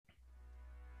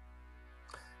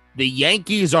The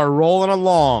Yankees are rolling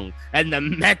along, and the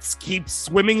Mets keep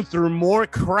swimming through more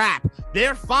crap.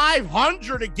 They're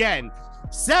 500 again.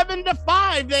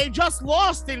 7-5. They just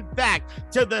lost, in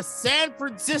fact, to the San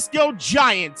Francisco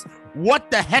Giants.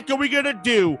 What the heck are we going to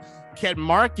do? Can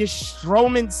Marcus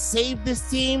Stroman save this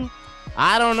team?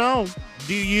 I don't know.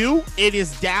 Do you? It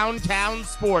is Downtown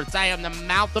Sports. I am the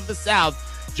mouth of the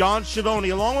South, John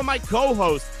Schiavone, along with my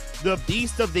co-host, the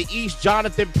Beast of the East,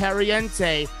 Jonathan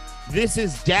Pariente. This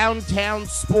is Downtown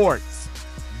Sports.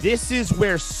 This is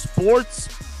where sports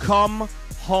come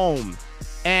home.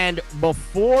 And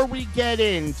before we get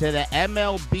into the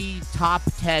MLB Top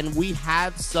 10, we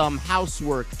have some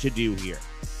housework to do here.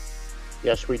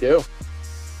 Yes, we do.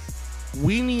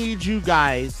 We need you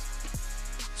guys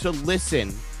to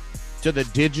listen to the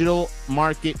Digital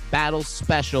Market Battle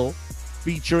Special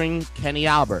featuring Kenny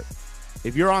Albert.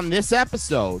 If you're on this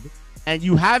episode and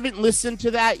you haven't listened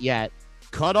to that yet,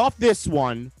 cut off this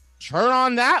one, turn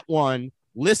on that one,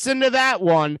 listen to that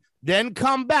one, then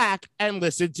come back and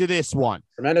listen to this one.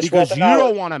 Tremendous because wealth of you knowledge.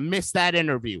 don't want to miss that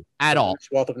interview at all. Tremendous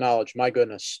wealth of knowledge, my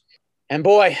goodness. And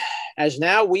boy, as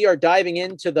now we are diving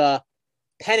into the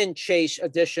pennant chase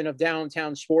edition of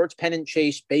Downtown Sports. Pennant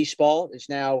chase baseball is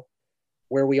now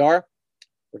where we are.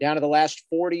 We're down to the last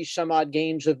 40 some odd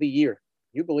games of the year.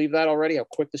 You believe that already? How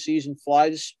quick the season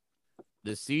flies?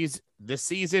 The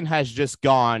season has just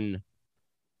gone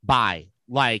by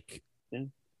like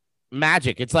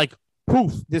magic. It's like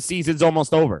poof, this season's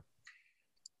almost over.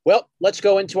 Well, let's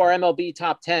go into our MLB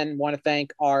top 10. Want to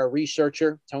thank our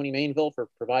researcher, Tony Mainville, for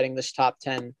providing this top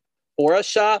 10 for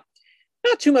us.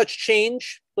 Not too much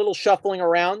change, little shuffling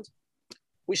around.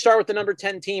 We start with the number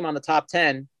 10 team on the top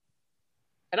 10,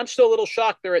 and I'm still a little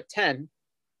shocked they're at 10.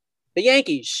 The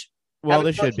Yankees. Well,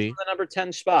 they should be. The number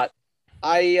 10 spot.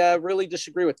 I really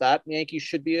disagree with that. The Yankees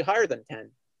should be higher than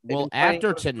 10. Well,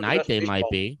 after tonight, they might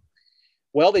be.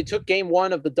 Well, they took game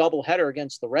one of the doubleheader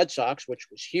against the Red Sox, which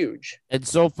was huge. And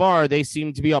so far, they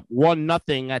seem to be up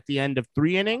 1-0 at the end of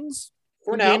 3 innings.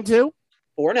 For now. Game 2.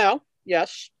 For now,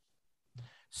 yes.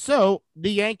 So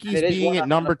the Yankees being at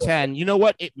number 10, you know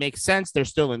what? It makes sense. They're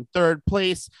still in third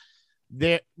place.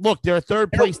 They're a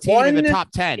third place team in the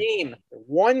top 10.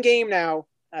 One game now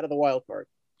out of the wild card.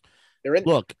 They're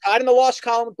tied in the loss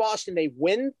column with Boston. They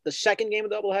win the second game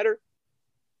of the doubleheader.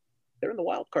 They're in the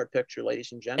wild card picture,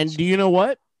 ladies and gents. And do you know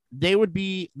what? They would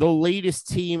be the latest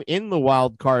team in the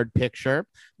wild card picture.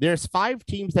 There's 5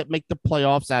 teams that make the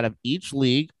playoffs out of each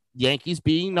league. Yankees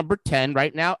being number 10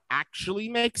 right now actually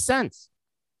makes sense.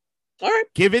 All right.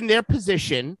 Given their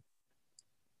position,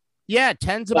 yeah,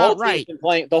 10's about right.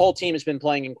 The whole team has been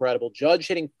playing incredible. Judge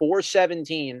hitting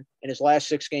 .417 in his last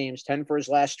 6 games, 10 for his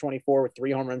last 24 with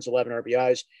 3 home runs, 11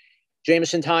 RBIs.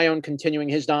 Jameson Taillon continuing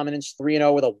his dominance,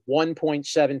 3-0 with a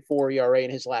 1.74 ERA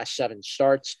in his last 7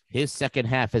 starts. His second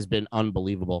half has been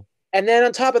unbelievable. And then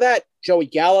on top of that, Joey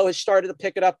Gallo has started to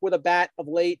pick it up with a bat of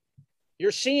late.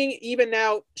 You're seeing even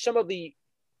now some of the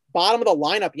bottom of the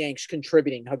lineup Yanks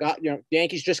contributing. The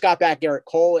Yankees just got back Garrett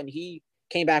Cole, and he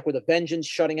came back with a vengeance,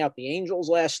 shutting out the Angels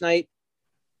last night.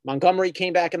 Montgomery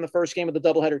came back in the first game of the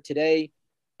doubleheader today.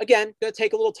 Again, going to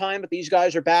take a little time, but these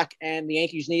guys are back, and the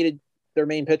Yankees needed their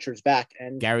main pitchers back.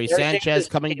 And Gary Sanchez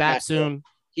coming back soon.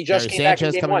 He just came back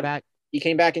in game 1. He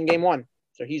came back in game 1,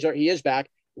 so he is back.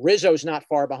 Rizzo's not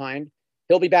far behind.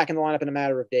 He'll be back in the lineup in a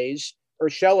matter of days.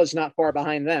 Urshela's not far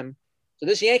behind them. So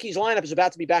this Yankees lineup is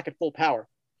about to be back at full power.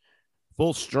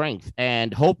 Full strength,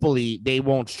 and hopefully they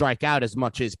won't strike out as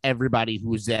much as everybody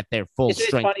who's at their full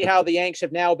strength. It's funny how the Yanks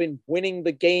have now been winning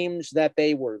the games that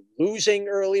they were losing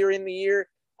earlier in the year,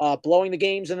 blowing the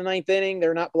games in the 9th inning.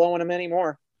 They're not blowing them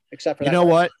anymore, except for that. You know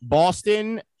what?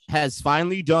 Boston has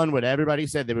finally done what everybody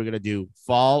said they were going to do,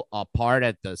 fall apart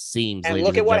at the seams. And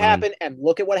look at what happened. And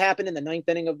look at what happened in the 9th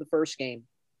inning of the first game.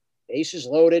 Bases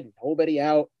loaded, nobody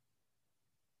out.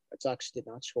 Red Sox did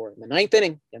not score in the 9th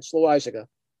inning against Loizaga.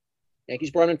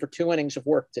 Yankees brought in for 2 innings of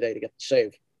work today to get the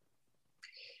save.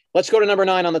 Let's go to number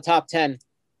 9 on the top 10.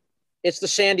 It's the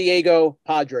San Diego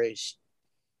Padres.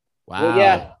 Wow. Well,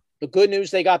 yeah, the good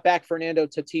news, they got back Fernando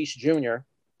Tatis Jr.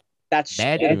 That's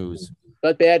bad news.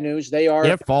 But bad news,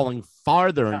 they're falling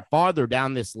farther and farther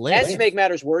down this list. And to make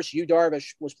matters worse, Yu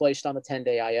Darvish was placed on the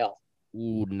 10-day IL.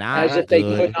 Ooh, not as if they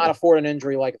could not afford an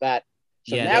injury like that.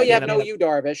 So now you have no Yu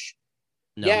Darvish.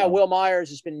 No. Will Myers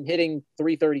has been hitting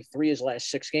 .333 his last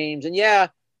 6 games. And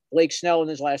Blake Snell in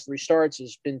his last 3 starts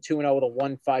has been 2-0 with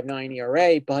a 1.59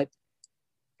 ERA. But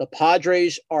the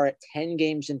Padres are at 10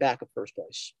 games in back of first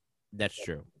place. That's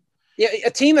true. Yeah,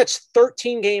 a team that's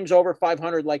 13 games over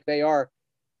 500 like they are,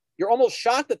 you're almost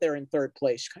shocked that they're in third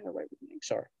place. Kind of right where the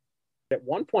Yanks are. At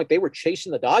one point, they were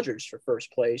chasing the Dodgers for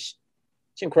first place.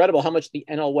 It's incredible how much the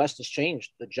NL West has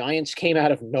changed. The Giants came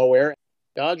out of nowhere.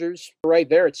 Dodgers right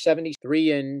there at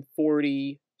 73-46.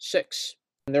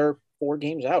 And they're 4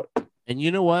 games out. And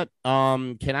you know what?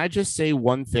 Can I just say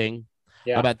one thing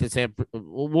about this?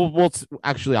 We'll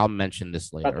actually, I'll mention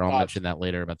this later. I'll mention that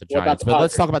later about the Giants. But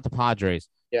let's talk about the Padres.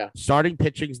 Yeah. Starting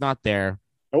pitching's not there.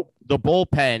 Nope. The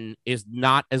bullpen is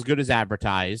not as good as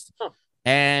advertised. Huh.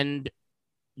 And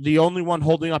the only one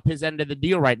holding up his end of the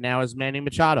deal right now is Manny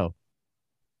Machado.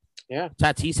 Yeah.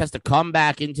 Tatis has to come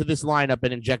back into this lineup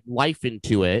and inject life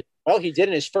into it. Well, he did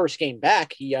in his first game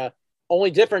back. He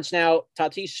only difference now,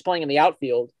 Tatis is playing in the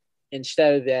outfield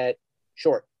instead of at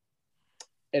short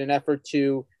in an effort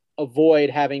to avoid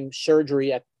having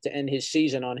surgery to end his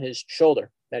season on his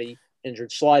shoulder that he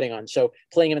injured sliding on. So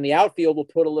playing him in the outfield will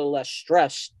put a little less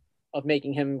stress of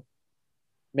making him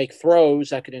make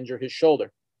throws that could injure his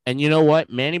shoulder. And you know what?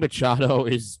 Manny Machado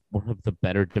is one of the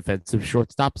better defensive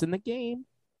shortstops in the game.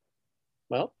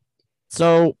 Well,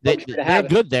 so they're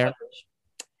good there.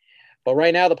 But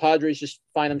right now, the Padres just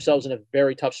find themselves in a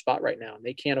very tough spot right now. And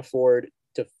they can't afford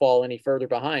to fall any further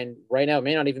behind. Right now, it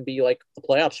may not even be like the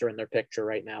playoffs are in their picture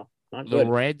right now. Not good. The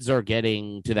Reds are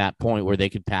getting to that point where they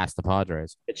could pass the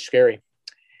Padres. It's scary.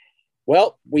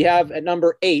 Well, we have at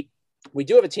number 8, we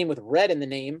do have a team with red in the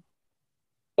name,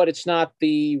 but it's not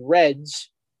the Reds.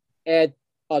 Add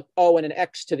an O and an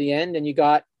X to the end, and you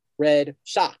got Red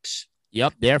Sox.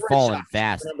 Yep, they're falling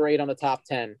fast. Number 8 on the top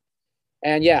 10.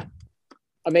 And yeah,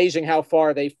 amazing how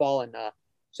far they've fallen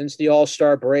since the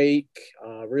All-Star break,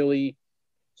 really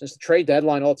since the trade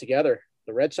deadline altogether.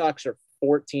 The Red Sox are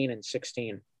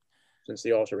 14-16 since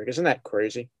the All-Star break. Isn't that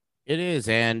crazy? It is.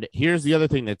 And here's the other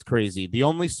thing that's crazy. The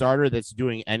only starter that's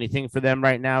doing anything for them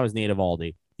right now is Nate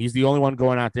Eovaldi. He's the only one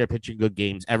going out there pitching good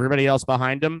games. Everybody else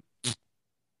behind him.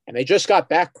 And they just got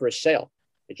back Chris Sale.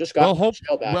 They just got Chris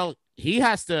Sale back. Well, he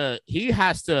has to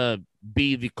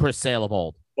be the Chris Sale of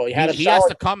old. Well, he has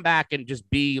to come back and just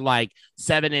be like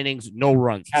 7 innings, no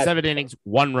runs. 7 innings,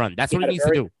 1 run. That's what he needs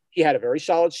to do. He had a very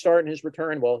solid start in his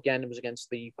return. Well, again, it was against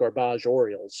the garbage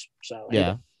Orioles. So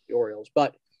yeah, the Orioles.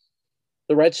 But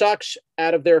the Red Sox,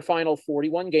 out of their final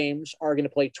 41 games, are going to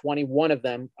play 21 of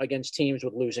them against teams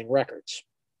with losing records,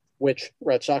 which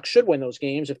Red Sox should win those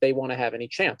games if they want to have any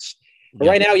chance. But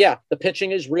right now, the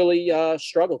pitching has really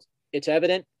struggled. It's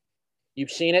evident.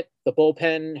 You've seen it. The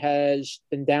bullpen has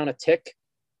been down a tick.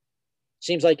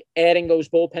 Seems like adding those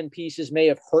bullpen pieces may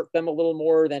have hurt them a little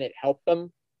more than it helped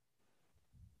them.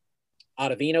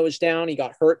 Ottavino is down. He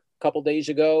got hurt a couple days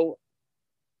ago.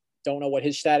 Don't know what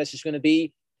his status is going to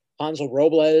be. Hansel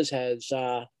Robles has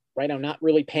right now not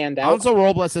really panned out. Hansel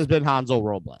Robles has been Hansel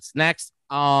Robles. Next,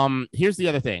 here's the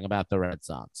other thing about the Red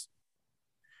Sox.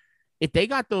 If they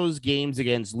got those games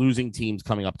against losing teams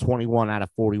coming up, 21 out of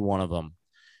 41 of them,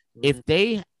 if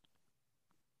they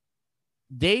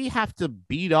have to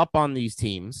beat up on these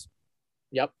teams.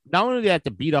 Yep. Not only do they have to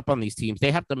beat up on these teams,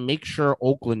 they have to make sure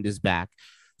Oakland is back.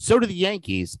 So do the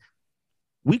Yankees.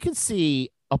 We could see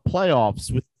a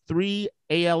playoffs with 3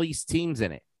 AL East teams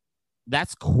in it.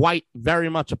 That's quite very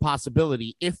much a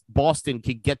possibility if Boston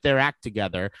could get their act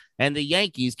together and the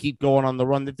Yankees keep going on the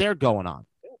run that they're going on.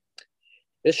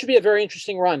 This should be a very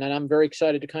interesting run, and I'm very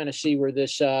excited to kind of see where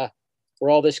this, where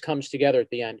all this comes together at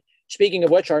the end. Speaking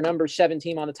of which, our number 7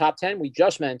 team on the top 10, we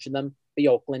just mentioned them, the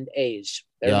Oakland A's.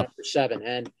 They're number 7,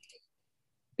 and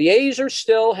the A's are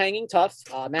still hanging tough.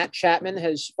 Matt Chapman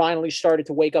has finally started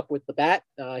to wake up with the bat.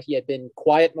 He had been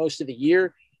quiet most of the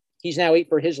year. He's now 8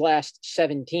 for his last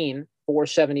 17,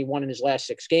 471 in his last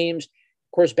 6 games.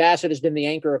 Of course, Bassett has been the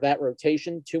anchor of that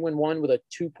rotation, 2-1 with a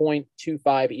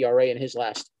 2.25 ERA in his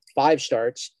last 5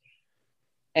 starts.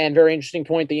 And very interesting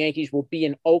point, the Yankees will be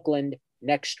in Oakland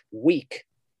next week.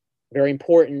 Very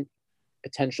important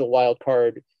potential wild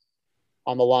card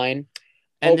on the line.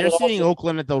 And Oakland they're seeing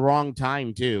Oakland at the wrong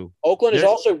time too. Oakland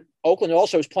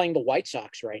also is playing the White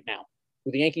Sox right now,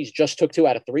 who the Yankees just took 2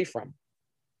 out of 3 from.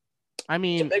 I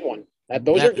mean, it's a big one.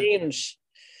 Those are games.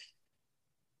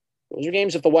 Those are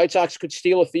games. If the White Sox could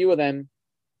steal a few of them,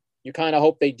 you kind of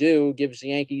hope they do. Gives the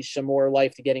Yankees some more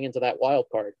life to getting into that wild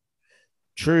card.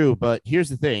 True, but here's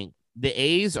the thing: the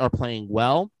A's are playing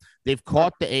well. They've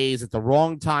caught the A's at the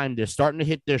wrong time. They're starting to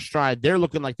hit their stride. They're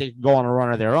looking like they can go on a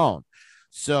run of their own.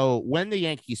 So when the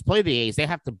Yankees play the A's, they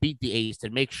have to beat the A's to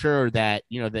make sure that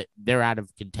that they're out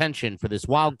of contention for this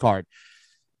wild card.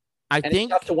 I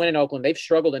think it's tough to win in Oakland. They've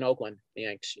struggled in Oakland, the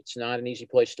Yanks. It's not an easy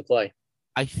place to play.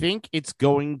 I think it's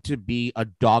going to be a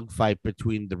dogfight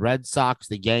between the Red Sox,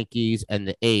 the Yankees, and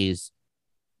the A's.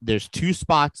 There's 2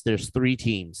 spots. There's 3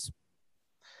 teams.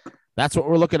 That's what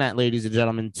we're looking at, ladies and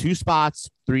gentlemen. 2 spots,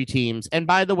 3 teams. And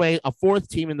by the way, a 4th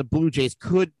team in the Blue Jays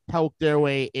could poke their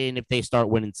way in if they start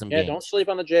winning some games. Don't sleep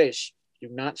on the Jays. Do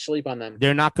not sleep on them.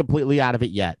 They're not completely out of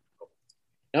it yet.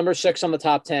 Number 6 on the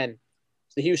top 10 is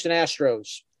the Houston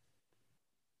Astros.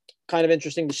 Kind of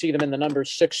interesting to see them in the number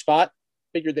 6 spot.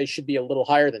 Figured they should be a little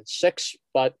higher than 6,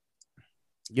 but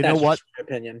you know what? My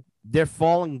opinion. They're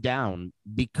falling down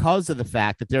because of the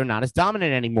fact that they're not as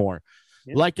dominant anymore.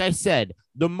 Yeah. Like I said,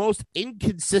 the most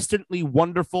inconsistently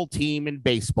wonderful team in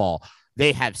baseball.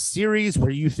 They have series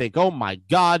where you think, oh my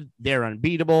God, they're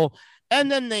unbeatable.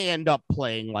 And then they end up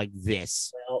playing like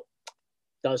this. Well,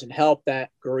 doesn't help that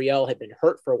Gurriel had been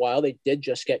hurt for a while. They did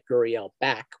just get Gurriel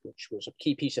back, which was a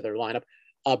key piece of their lineup.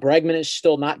 Bregman is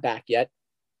still not back yet.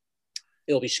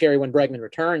 It'll be scary when Bregman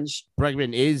returns.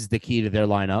 Bregman is the key to their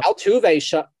lineup.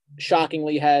 Altuve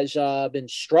shockingly has been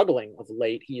struggling of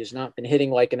late. He has not been hitting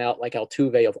like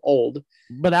Altuve of old.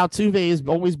 But Altuve has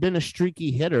always been a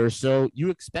streaky hitter, so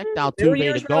you expect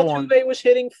Altuve to go on. Altuve was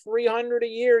hitting 300 a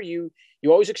year. You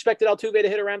always expected Altuve to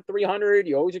hit around 300.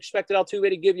 You always expected Altuve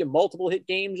to give you multiple hit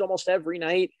games almost every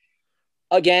night.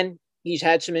 Again, he's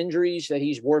had some injuries that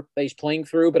he's playing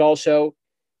through, but also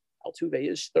Altuve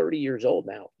is 30 years old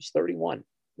now. He's 31.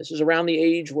 This is around the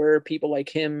age where people like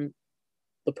him,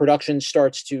 the production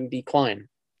starts to decline.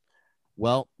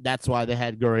 Well, that's why they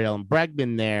had Gurriel and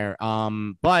Bregman there.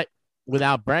 But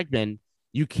without Bregman,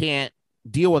 you can't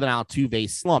deal with an Altuve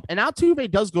slump. And Altuve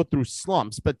does go through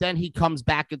slumps, but then he comes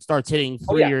back and starts hitting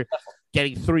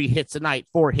getting 3 hits a night,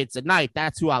 4 hits a night.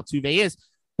 That's who Altuve is.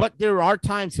 But there are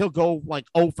times he'll go like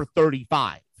 0 for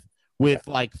 35 with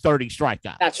like 30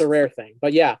 strikeouts. That's a rare thing.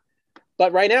 But yeah.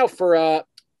 But right now for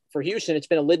Houston, it's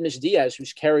been Aledmys Diaz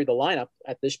who's carried the lineup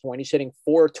at this point. He's hitting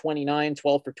 .429,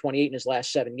 12 for 28 in his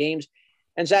last 7 games.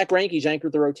 And Zach Greinke's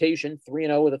anchored the rotation,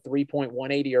 3-0 with a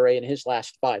 3.18 ERA in his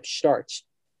last 5 starts.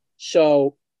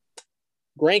 So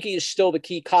Greinke is still the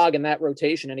key cog in that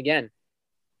rotation. And again,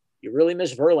 you really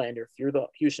miss Verlander if you're the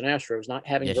Houston Astros, not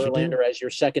having Verlander as your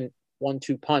second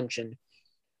 1-2 punch. And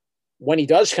when he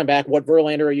does come back, what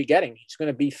Verlander are you getting? He's going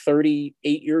to be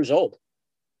 38 years old.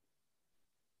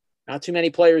 Not too many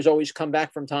players always come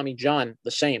back from Tommy John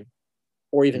the same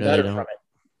or even better from it.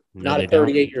 Not at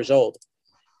 38 years old.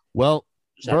 Well,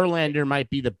 Verlander might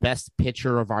be the best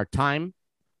pitcher of our time.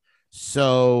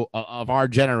 So of our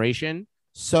generation.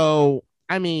 So,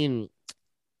 I mean,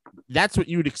 that's what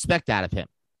you would expect out of him.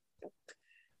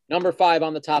 Number 5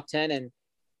 on the top 10 and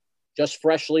just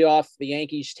freshly off the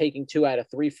Yankees taking 2 out of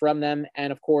 3 from them.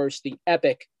 And of course, the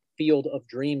epic Field of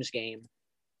Dreams game.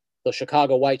 The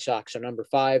Chicago White Sox are number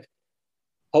 5.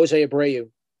 Jose Abreu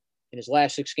in his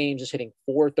last 6 games is hitting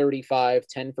 .435,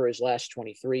 10 for his last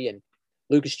 23. And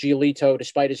Lucas Giolito,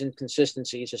 despite his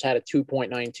inconsistencies, has had a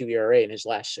 2.92 ERA in his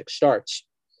last 6 starts.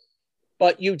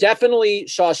 But you definitely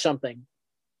saw something,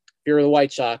 if you're the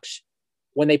White Sox,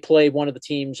 when they play one of the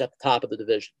teams at the top of the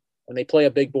division, when they play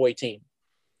a big boy team.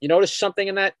 You notice something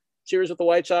in that series with the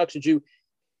White Sox? Look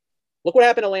what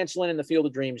happened to Lance Lynn in the Field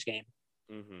of Dreams game.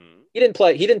 Mm-hmm. He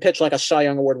didn't pitch like a Cy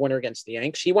Young Award winner against the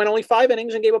Yanks. He went only 5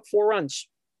 innings and gave up 4 runs.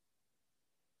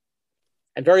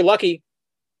 And very lucky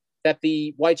that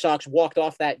the White Sox walked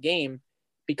off that game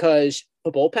because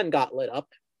the bullpen got lit up.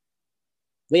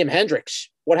 Liam Hendricks.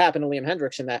 What happened to Liam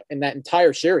Hendricks in that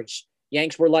entire series?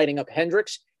 Yanks were lighting up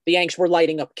Hendricks. The Yanks were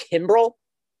lighting up Kimbrel.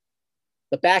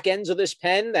 The back ends of this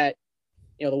pen that,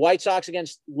 the White Sox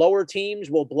against lower teams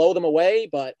will blow them away,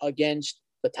 but against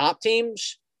the top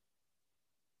teams,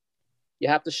 you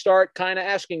have to start kind of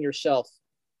asking yourself,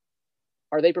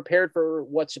 are they prepared for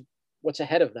what's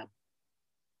ahead of them?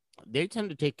 They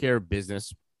tend to take care of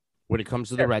business when it comes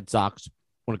to the Red Sox,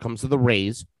 when it comes to the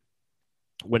Rays,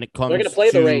 when it comes They're going to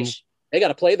play the Rays. They got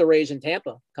to play the Rays in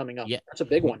Tampa coming up. Yeah, that's a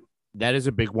big one. That is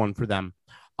a big one for them.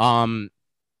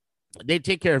 They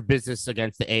take care of business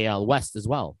against the AL West as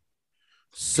well.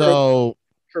 So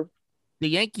True. The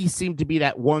Yankees seem to be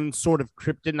that one sort of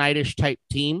kryptonite-ish type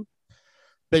team.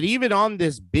 But even on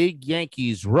this big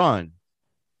Yankees run,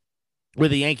 where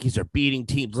the Yankees are beating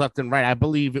teams left and right, I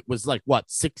believe it was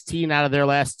 16 out of their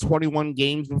last 21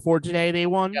 games before today they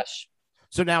won? Yes.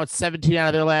 So now it's 17 out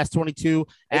of their last 22.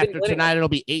 After tonight, it'll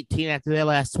be 18 after their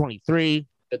last 23.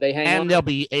 Did they hang on? And they'll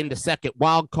be in the second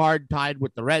wild card tied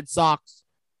with the Red Sox.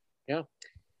 Yeah.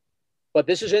 But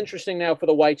this is interesting now for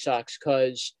the White Sox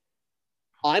because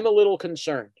I'm a little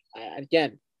concerned.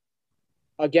 Again,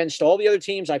 against all the other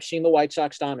teams, I've seen the White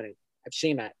Sox dominate. I've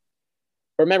seen that.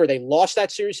 Remember, they lost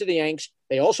that series to the Yanks.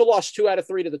 They also lost 2 out of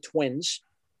 3 to the Twins.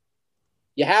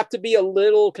 You have to be a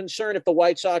little concerned if the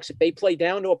White Sox, if they play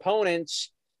down to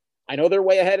opponents, I know they're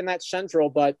way ahead in that Central,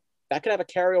 but that could have a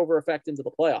carryover effect into the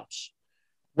playoffs.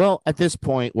 Well, at this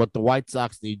point, what the White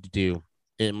Sox need to do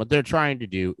and what they're trying to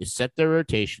do is set their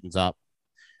rotations up,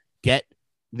 get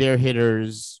their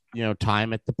hitters,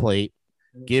 time at the plate,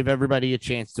 give everybody a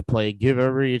chance to play, give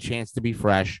everybody a chance to be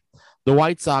fresh. The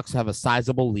White Sox have a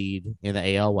sizable lead in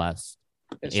the AL West,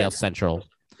 AL Central.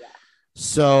 Yeah.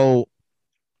 So,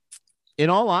 in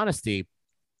all honesty,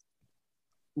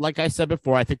 like I said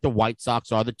before, I think the White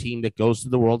Sox are the team that goes to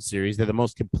the World Series. They're the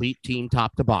most complete team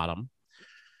top to bottom.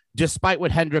 Despite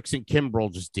what Hendricks and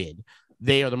Kimbrel just did,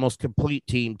 they are the most complete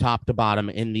team top to bottom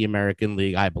in the American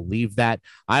League. I believe that.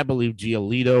 I believe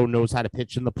Giolito knows how to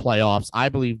pitch in the playoffs. I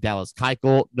believe Dallas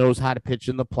Keuchel knows how to pitch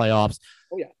in the playoffs.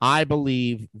 Oh, yeah. I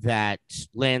believe that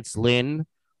Lance Lynn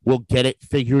will get it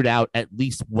figured out at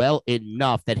least well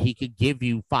enough that he could give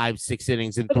you 5-6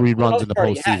 innings and 3 runs in the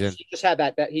postseason. He just had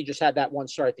that one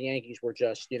start. The Yankees were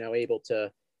just, able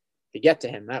to get to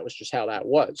him. That was just how that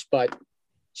was. But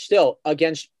still,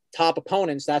 against top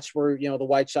opponents, that's where, the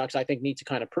White Sox, I think, need to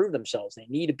kind of prove themselves. They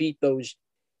need to beat those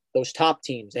top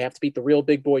teams. They have to beat the real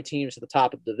big boy teams at the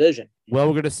top of the division. Well,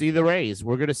 we're going to see the Rays.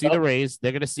 We're going to see the Rays.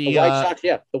 They're going to see the White Sox.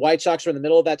 Yeah, the White Sox are in the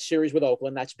middle of that series with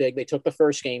Oakland. That's big. They took the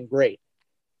first game. Great.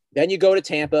 Then you go to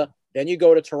Tampa. Then you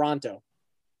go to Toronto.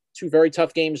 2 very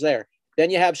tough games there. Then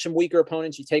you have some weaker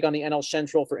opponents. You take on the NL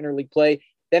Central for interleague play.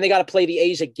 Then they got to play the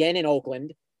A's again in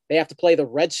Oakland. They have to play the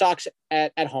Red Sox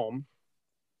at home.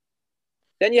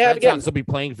 Then you have Red Sox will be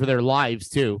playing for their lives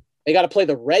too. They got to play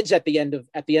the Reds at the end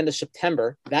of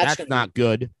September. That's not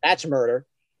good. That's murder.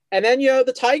 And then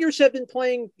the Tigers have been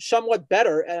playing somewhat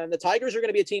better, and the Tigers are going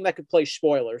to be a team that could play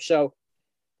spoiler. So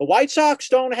the White Sox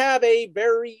don't have a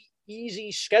very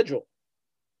easy schedule.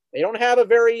 They don't have a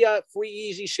very free,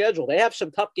 easy schedule. They have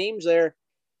some tough games there,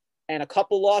 and a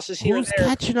couple losses here and there. Who's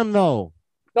catching them though?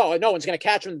 No one's going to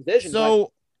catch them in the division.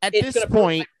 So at this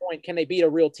point, can they beat a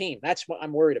real team? That's what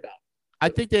I'm worried about. I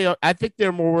think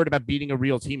they're more worried about beating a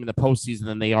real team in the postseason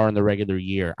than they are in the regular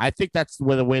year. I think that's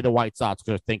the way the White Sox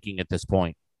are thinking at this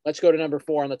point. Let's go to number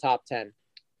 4 on the top 10.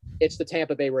 It's the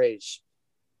Tampa Bay Rays.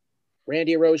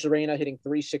 Randy Arozarena hitting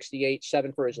 .368,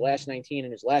 7 for his last 19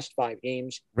 in his last 5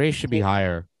 games. Rays should be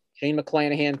higher. Shane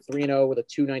McClanahan 3-0 with a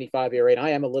 .295 ERA. And I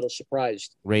am a little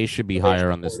surprised. Rays should be higher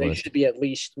on this list. They should be at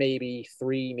least maybe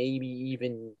 3, maybe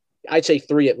even. I'd say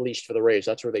 3 at least for the Rays.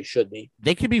 That's where they should be.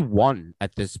 They could be 1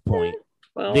 at this point.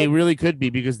 Well, they really could be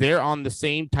because they're on the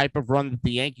same type of run that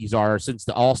the Yankees are since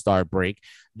the All-Star break.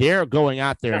 They're going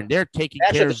out there and they're taking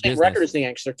care of business. That's the same record as the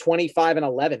Yankees. They're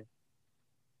 25-11.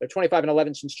 They're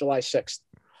 25-11 since July 6th.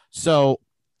 So,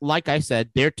 like I said,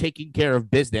 they're taking care of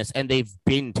business, and they've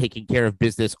been taking care of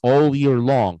business all year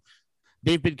long.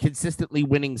 They've been consistently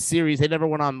winning series. They never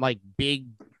went on big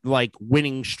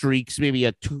winning streaks, maybe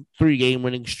a 2-3 game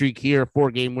winning streak here,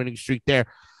 4-game winning streak there.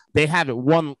 They haven't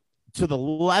won to the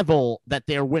level that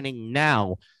they're winning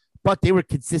now, but they were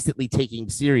consistently taking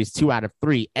series 2 out of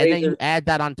 3. And then you add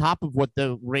that on top of what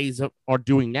the Rays are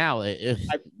doing now.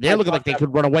 They're looking like they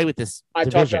could run away with this. I've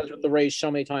talked about this with the Rays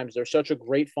so many times. They're such a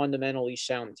great fundamentally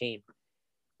sound team.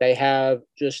 They have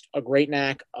just a great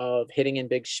knack of hitting in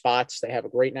big spots. They have a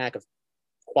great knack of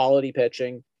quality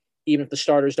pitching. Even if the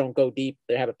starters don't go deep,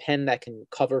 they have a pen that can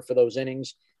cover for those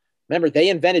innings. Remember, they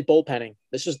invented bullpenning.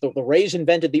 This is the Rays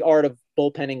invented the art of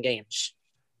bullpenning games.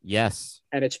 Yes.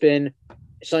 And it's been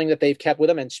something that they've kept with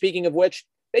them. And speaking of which,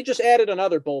 they just added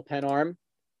another bullpen arm.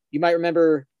 You might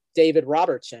remember David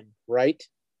Robertson, right?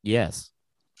 Yes.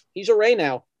 He's a Ray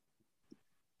now.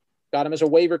 Got him as a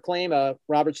waiver claim.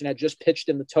 Robertson had just pitched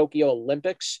in the Tokyo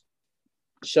Olympics.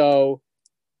 So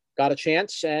got a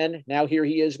chance. And now here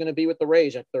he is going to be with the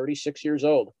Rays at 36 years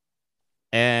old.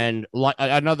 And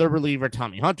another reliever,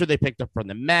 Tommy Hunter, they picked up from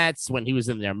the Mets when he was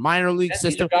in their minor league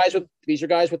system. These are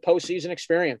guys with postseason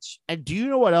experience. And do you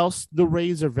know what else the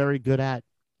Rays are very good at?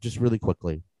 Just really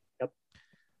quickly. Yep.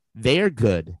 They are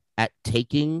good at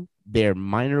taking their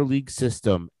minor league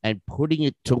system and putting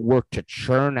it to work to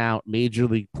churn out major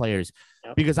league players.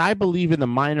 Yep. Because I believe in the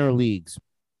minor leagues,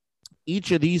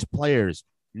 each of these players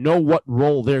know what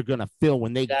role they're going to fill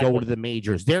when they go to the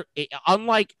majors. They're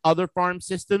unlike other farm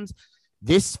systems.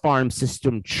 This farm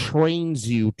system trains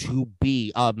you to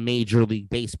be a major league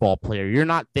baseball player. You're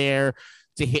not there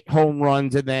to hit home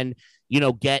runs and then,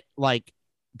 get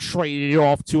traded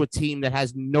off to a team that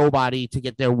has nobody to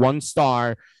get their 1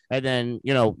 star. And then,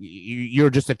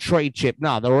 you're just a trade chip.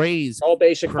 No, the Rays all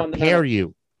basic prepare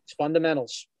you. It's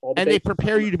fundamentals. And they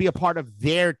prepare you to be a part of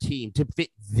their team, to fit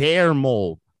their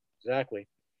mold. Exactly.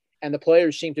 And the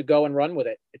players seem to go and run with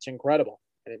it. It's incredible.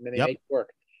 And they make it work.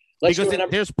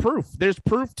 There's proof. There's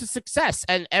proof to success.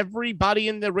 And everybody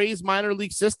in the Rays minor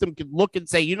league system can look and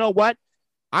say, you know what?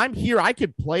 I'm here. I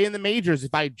could play in the majors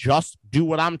if I just do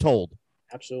what I'm told.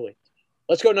 Absolutely.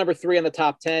 Let's go number 3 on the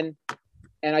top 10.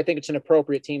 And I think it's an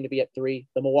appropriate team to be at 3,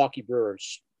 the Milwaukee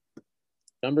Brewers.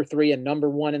 Number 3 and number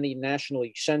 1 in the National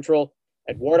League Central.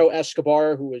 Eduardo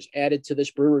Escobar, who was added to this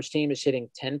Brewers team, is hitting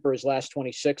 10 for his last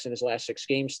 26 in his last 6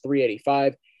 games,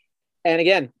 385. And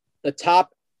again, the top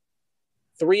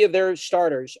 3 of their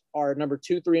starters are number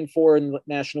 2, 3, and 4 in the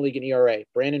National League in ERA.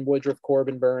 Brandon Woodruff,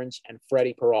 Corbin Burns, and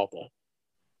Freddie Peralta.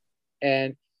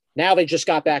 And now they just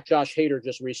got back Josh Hader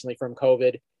just recently from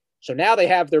COVID. So now they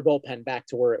have their bullpen back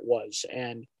to where it was.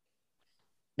 And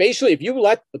basically, if you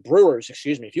let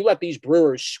these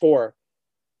Brewers score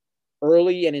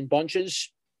early and in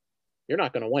bunches, you're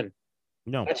not going to win.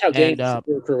 No. That's how dangerous the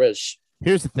Brewer crew is.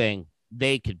 Here's the thing.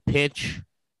 They could pitch.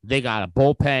 They got a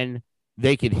bullpen.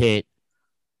 They could hit.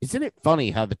 Isn't it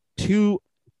funny how the 2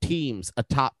 teams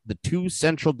atop the 2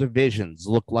 central divisions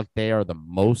look like they are the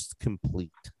most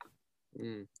complete?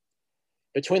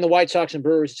 Between the White Sox and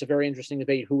Brewers, it's a very interesting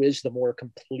debate. Who is the more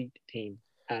complete team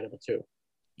out of the 2?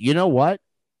 You know what?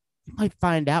 You might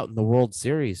find out in the World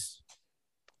Series.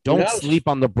 Don't sleep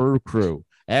on the Brew crew.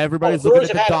 Everybody's looking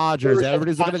at the Dodgers.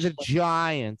 Everybody's looking at the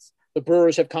Giants. The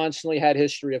Brewers have constantly had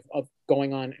history of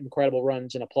going on incredible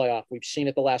runs in a playoff. We've seen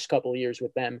it the last couple of years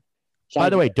with them. So by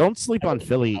the way, don't sleep on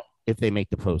Philly if they make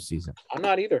the postseason. I'm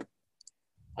not either.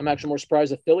 I'm actually more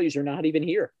surprised the Phillies are not even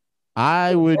here.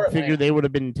 I would figure they would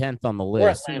have been 10th on the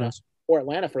list. Or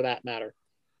Atlanta for that matter.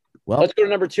 Well, let's go to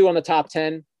number 2 on the top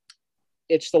 10.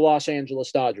 It's the Los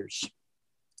Angeles Dodgers.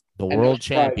 The world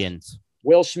champions.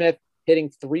 Will Smith hitting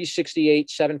 368,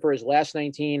 7 for his last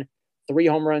 19, 3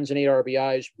 home runs and 8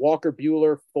 RBIs. Walker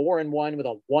Buehler, 4-1 with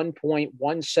a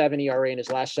 1.17 ERA in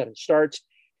his last 7 starts.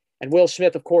 And Will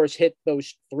Smith, of course, hit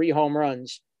those 3 home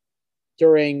runs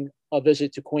during a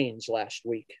visit to Queens last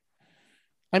week.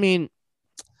 I mean,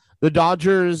 the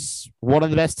Dodgers, one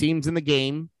of the best teams in the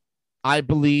game. I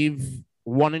believe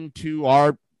 1 and 2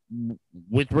 are,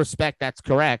 with respect, that's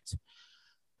correct.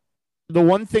 The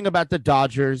one thing about the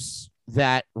Dodgers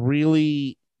that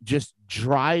really just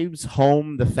drives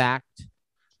home the fact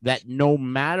that no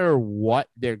matter what,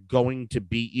 they're going to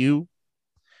beat you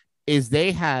is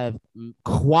they have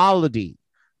quality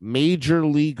major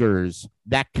leaguers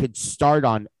that could start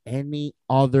on any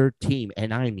other team.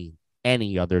 And I mean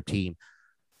any other team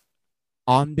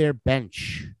on their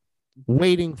bench,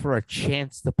 waiting for a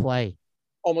chance to play.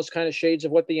 Almost kind of shades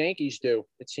of what the Yankees do.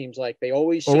 It seems like they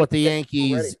always, or what the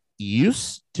Yankees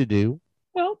used to do.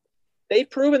 Well, they've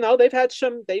proven though,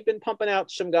 they've been pumping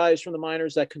out some guys from the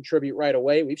minors that contribute right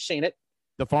away. We've seen it.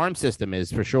 The farm system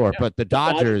is for sure, but the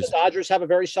Dodgers have a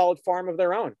very solid farm of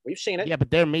their own. We've seen it. Yeah, but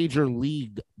their major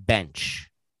league bench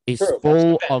is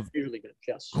full of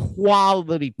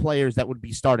quality players that would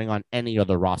be starting on any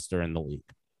other roster in the league.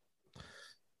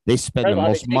 They spend the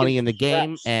most money in the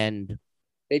game, and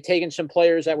they've taken some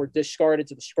players that were discarded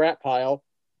to the scrap pile,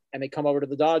 and they come over to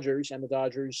the Dodgers, and the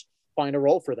Dodgers find a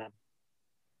role for them.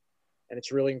 And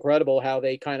it's really incredible how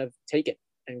they kind of take it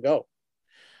and go.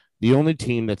 The only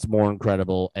team that's more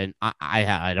incredible, and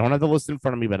I don't have the list in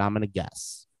front of me, but I'm going to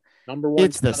guess. Number 1.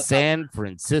 It's the San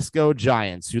Francisco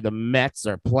Giants, who the Mets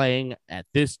are playing at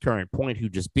this current point, who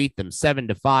just beat them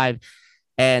 7-5.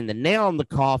 And the nail in the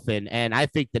coffin, and I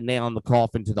think the nail in the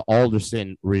coffin to the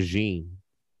Alderson regime,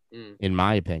 in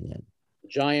my opinion. The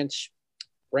Giants,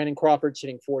 Brandon Crawford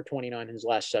sitting 429 in his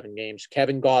last 7 games.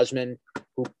 Kevin Gausman,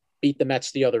 who beat the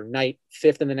Mets the other night,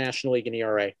 5th in the National League in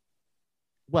ERA.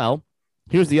 Well,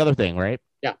 here's the other thing, right?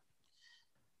 Yeah.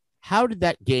 How did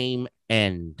that game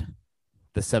end,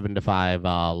 the 7-5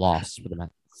 loss for the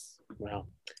Mets? Well,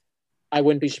 I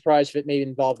wouldn't be surprised if it may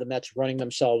involve the Mets running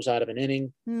themselves out of an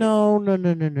inning. No.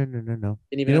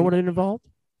 You know what it involved?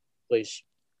 Please.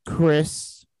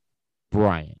 Chris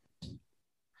Bryant.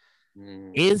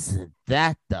 Isn't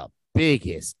that the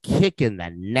biggest kick in the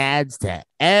nads to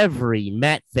every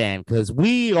Met fan? Because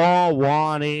we all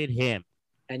wanted him.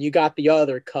 And you got the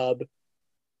other Cub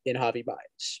in Javi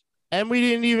Baez. And we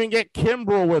didn't even get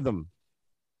Kimbrel with him.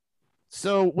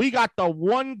 So we got the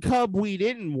one Cub we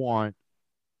didn't want.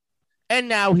 And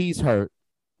now he's hurt,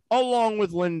 along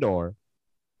with Lindor.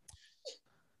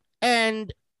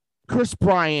 And Chris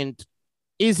Bryant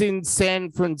is in San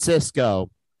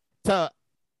Francisco to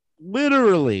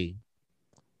literally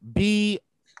be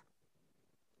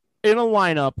in a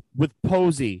lineup with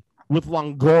Posey, with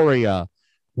Longoria,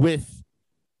 with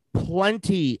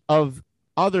plenty of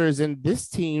others. And this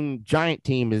team, Giant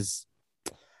team,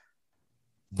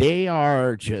 they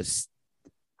are just,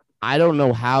 I don't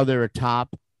know how they're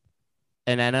atop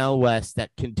an NL West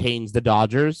that contains the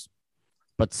Dodgers,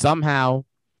 but somehow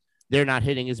They're not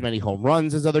hitting as many home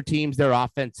runs as other teams. Their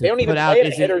offensive They don't even put-out play in a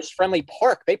isn't hitters-friendly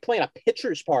park. They play in a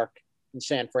pitcher's park in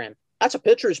San Fran. That's a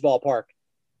pitcher's ballpark.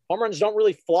 Home runs don't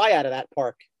really fly out of that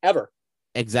park ever.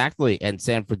 exactly. And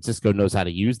San Francisco knows how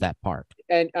to use that park.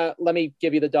 And let me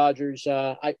give you the Dodgers.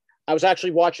 I was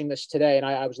actually watching this today, and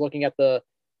I was looking at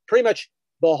pretty much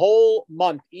the whole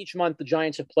month. Each month the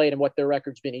Giants have played and what their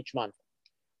record's been each month.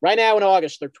 Right now in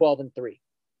August, they're 12-3.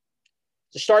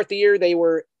 To start the year, they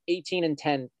were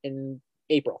 18-10 in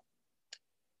April.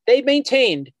 They've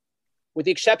maintained, with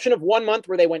the exception of 1 month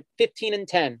where they went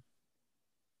 15-10,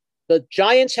 the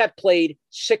Giants have played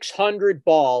 600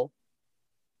 ball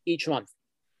each month.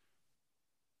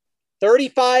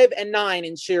 35-9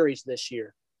 in series this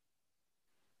year.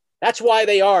 That's why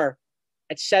they are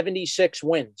at 76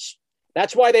 wins.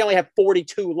 That's why they only have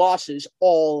 42 losses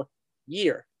all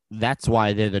year. That's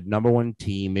why they're the number one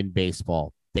team in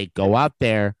baseball. They go out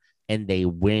there and they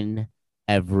win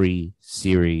every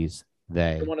series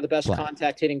They're one of the best play.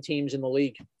 contact hitting teams in the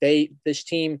league. This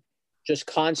team just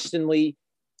constantly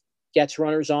gets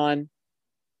runners on.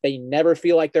 They never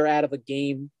feel like they're out of a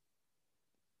game.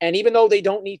 And even though they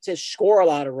don't need to score a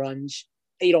lot of runs,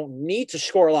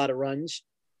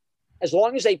 as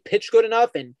long as they pitch good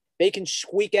enough and they can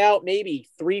squeak out maybe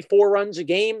 3-4 runs a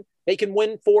game, they can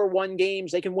win 4-1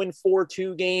 games. They can win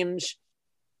 4-2 games.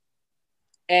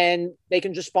 And they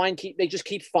can just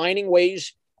keep finding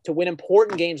ways to win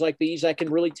important games like these that can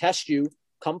really test you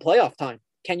come playoff time.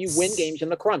 Can you win games in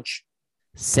the crunch?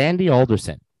 Sandy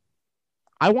Alderson,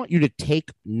 I want you to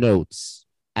take notes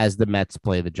as the Mets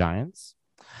play the Giants.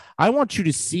 I want you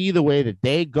to see the way that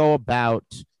they go about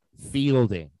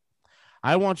fielding.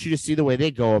 I want you to see the way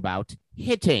they go about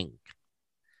hitting.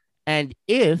 And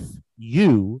if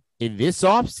you, in this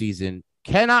offseason,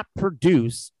 cannot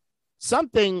produce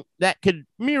something that could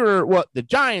mirror what the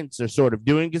Giants are sort of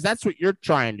doing, because that's what you're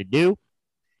trying to do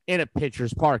in a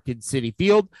pitcher's park in Citi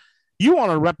Field, you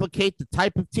want to replicate the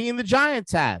type of team the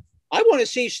Giants have. I want to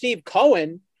see Steve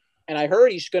Cohen, and I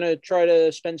heard he's going to try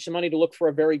to spend some money to look for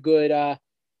a very good,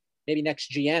 maybe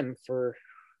next GM for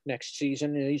next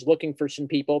season. And he's looking for some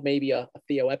people. Maybe a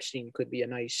Theo Epstein could be a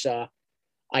nice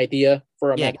idea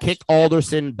for a kick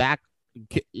Alderson back.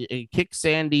 Kick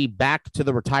Sandy back to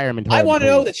the retirement home. I want to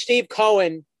know that Steve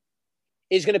Cohen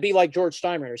is going to be like George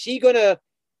Steinbrenner.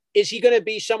 Is he going to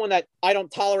be someone that I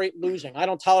don't tolerate losing? I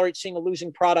don't tolerate seeing a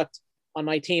losing product on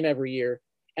my team every year,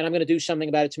 and I'm going to do something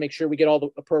about it to make sure we get all the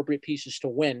appropriate pieces to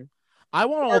win. I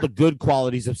want all the good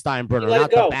qualities of Steinbrenner,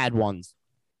 not the bad ones.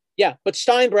 Yeah, but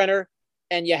Steinbrenner,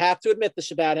 and you have to admit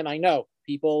this about him. I know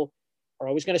people are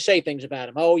always going to say things about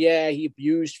him. Oh yeah, he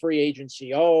abused free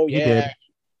agency. Oh yeah.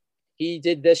 He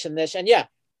did this and this. And yeah,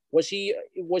 was he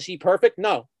perfect?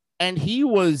 No. And he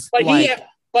was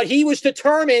but he was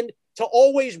determined to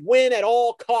always win at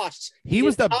all costs. He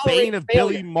was the bane of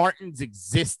Billy Martin's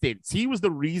existence. He was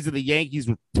the reason the Yankees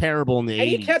were terrible in the 80s. And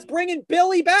he kept bringing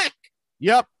Billy back.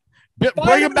 Yep.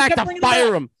 Bring him back to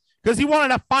fire him, because he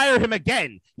wanted to fire him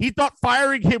again. He thought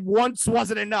firing him once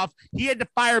wasn't enough. He had to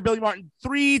fire Billy Martin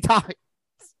 3 times.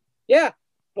 Yeah.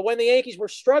 But when the Yankees were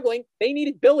struggling, they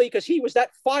needed Billy because he was that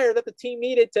fire that the team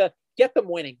needed to get them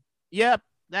winning. Yep.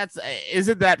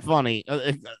 Isn't that funny?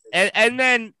 And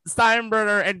then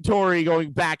Steinbrenner and Torre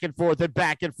going back and forth and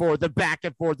back and forth and back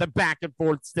and forth and back and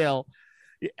forth still.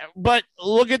 But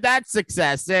look at that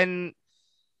success. And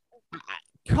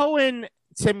Cohen,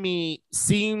 to me,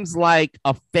 seems like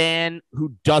a fan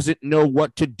who doesn't know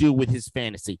what to do with his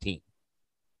fantasy team.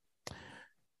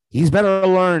 He's better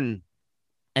learn.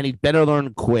 And he'd better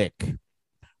learn quick.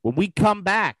 When we come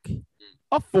back,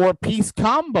 a 4-piece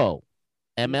combo,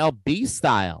 MLB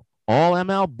style, all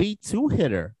MLB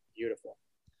 2-hitter. Beautiful.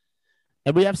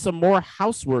 And we have some more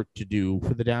housework to do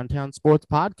for the Downtown Sports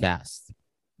Podcast.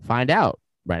 Find out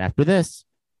right after this.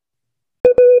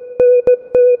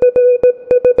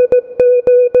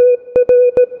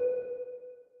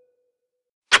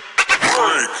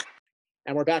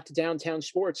 And we're back to Downtown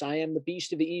Sports. I am the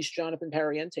Beast of the East, Jonathan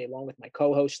Pariente, along with my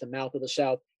co-host, the Mouth of the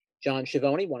South, John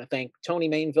Schiavone. Want to thank Tony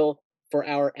Mainville for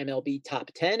our MLB Top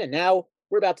 10. And now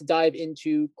we're about to dive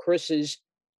into Chris's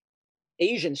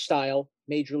Asian-style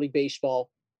Major League Baseball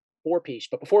 4-piece.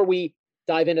 But before we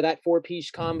dive into that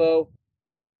 4-piece combo,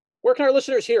 where can our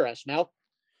listeners hear us, Mouth?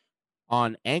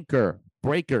 On Anchor,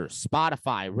 Breaker,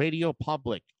 Spotify, Radio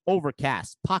Public,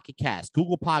 Overcast, Pocket Cast,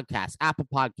 Google Podcasts, Apple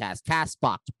Podcasts,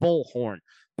 CastBox, Bullhorn,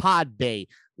 Podbay,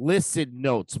 Listen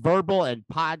Notes, Verbal, and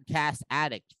Podcast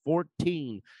Addict.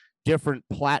 14 different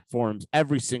platforms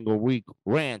every single week.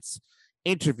 Rants,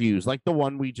 interviews like the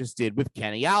one we just did with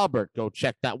Kenny Albert. Go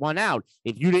check that one out.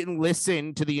 If you didn't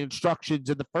listen to the instructions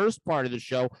in the first part of the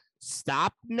show,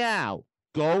 Stop now.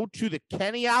 Go to the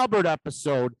Kenny Albert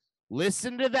episode,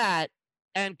 listen to that,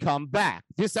 and come back.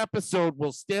 This episode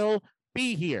will still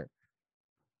be here.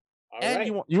 All and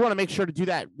right. you want to make sure to do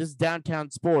that. This is Downtown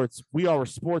Sports. We are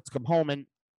sports. Come home. And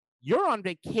you're on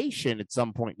vacation at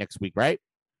some point next week, right?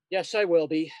 Yes, I will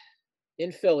be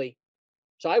in Philly.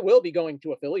 So I will be going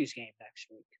to a Phillies game next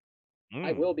week.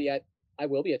 I will be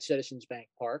at Citizens Bank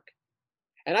Park.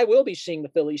 And I will be seeing the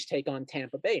Phillies take on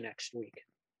Tampa Bay next week.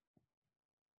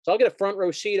 So I'll get a front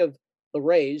row seat of the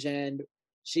Rays and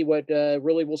see what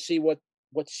we'll see what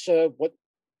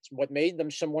made them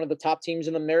one of the top teams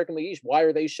in the American League East. Why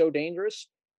are they so dangerous?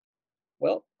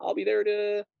 Well, I'll be there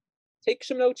to take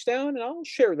some notes down and I'll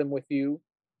share them with you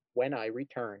when I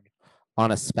return.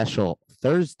 On a special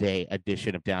Thursday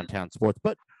edition of Downtown Sports.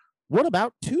 But what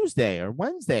about Tuesday or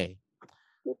Wednesday?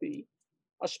 Will be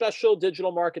a special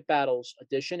Digital Market Battles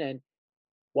edition. And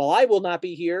while I will not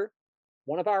be here,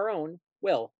 one of our own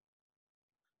will.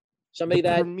 Somebody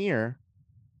that premiere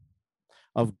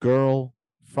of Girl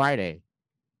Friday.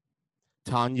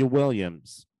 Tanya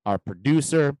Williams, our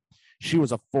producer. She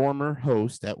was a former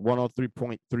host at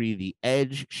 103.3 The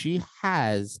Edge. She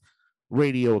has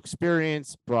radio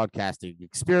experience, broadcasting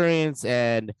experience,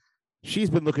 and she's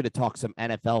been looking to talk some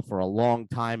NFL for a long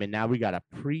time. And now we got a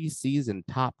preseason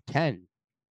top 10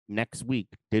 next week,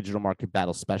 Digital Market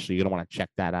Battle special. You're going to want to check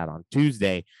that out on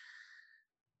Tuesday.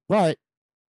 But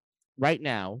right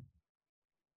now,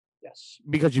 yes,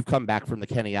 because you've come back from the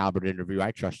Kenny Albert interview,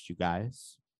 I trust you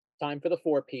guys. Time for the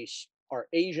 4-piece, our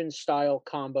Asian style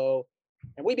combo.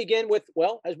 And we begin with,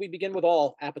 as we begin with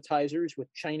all appetizers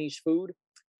with Chinese food,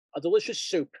 a delicious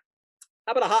soup.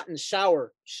 How about a hot and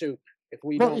sour soup?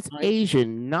 It's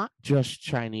Asian, not just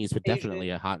Chinese, but Asian. Definitely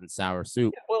a hot and sour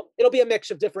soup. Yeah, well, it'll be a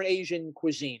mix of different Asian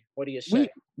cuisine. What do you say?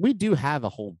 We do have a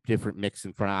whole different mix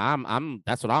in front.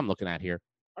 That's what I'm looking at here.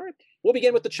 All right. We'll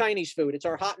begin with the Chinese food. It's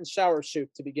our hot and sour soup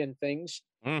to begin things.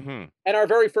 Mm-hmm. And our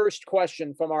very first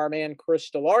question from our man, Chris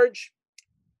DeLarge.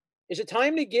 Is it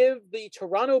time to give the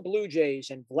Toronto Blue Jays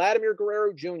and Vladimir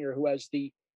Guerrero Jr., who has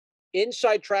the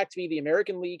inside track to be the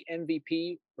American League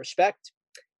MVP, respect?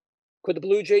 Could the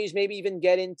Blue Jays maybe even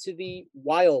get into the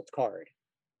wild card?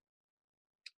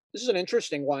 This is an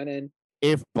interesting one. And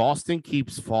if Boston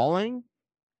keeps falling,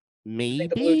 maybe I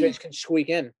think the Blue Jays can squeak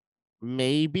in.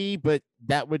 Maybe, but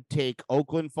that would take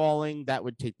Oakland falling. That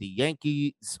would take the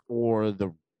Yankees or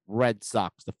the Red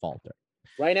Sox to falter.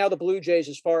 Right now, the Blue Jays,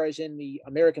 as far as in the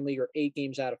American League, are 8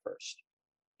 games out of first.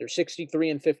 They're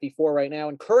 63-54 right now,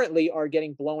 and currently are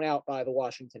getting blown out by the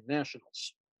Washington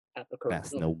Nationals at the current.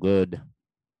 That's no good.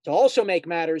 To also make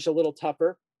matters a little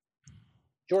tougher,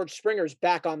 George Springer's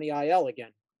back on the IL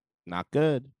again. Not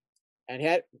good.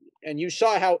 And you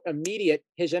saw how immediate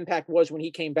his impact was when he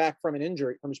came back from an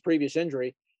injury, from his previous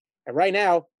injury. And right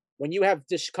now, when you have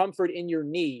discomfort in your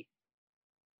knee,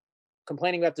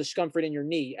 complaining about discomfort in your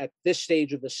knee at this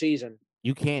stage of the season,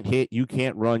 you can't hit, you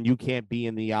can't run, you can't be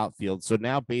in the outfield. So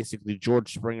now basically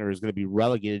George Springer is going to be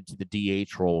relegated to the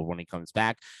DH role when he comes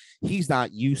back. He's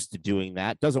not used to doing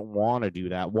that, doesn't want to do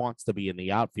that, wants to be in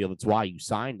the outfield. It's why you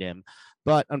signed him.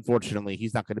 But unfortunately,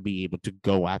 he's not going to be able to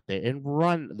go out there and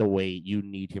run the way you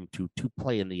need him to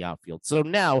play in the outfield. So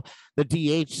now the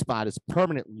DH spot is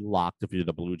permanently locked if you're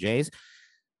the Blue Jays.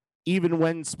 Even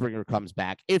when Springer comes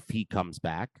back, if he comes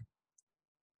back.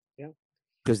 Yeah.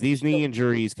 Because these knee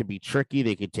injuries can be tricky.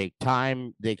 They could take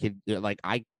time. They could,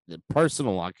 I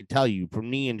can tell you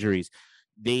from knee injuries,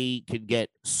 they could get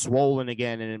swollen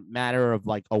again in a matter of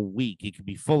like a week. It could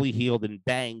be fully healed and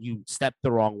bang, you step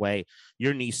the wrong way,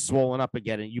 your knee's swollen up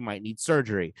again and you might need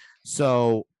surgery.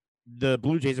 So the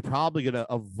Blue Jays are probably going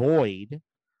to avoid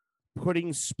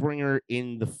putting Springer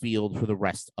in the field for the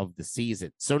rest of the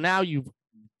season. So now you've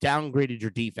downgraded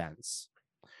your defense.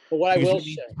 But what I will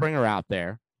say, Springer out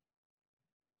there.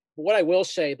 What I will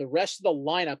say, the rest of the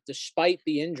lineup, despite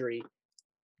the injury,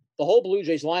 the whole Blue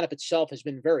Jays lineup itself has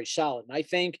been very solid. And I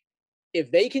think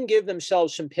if they can give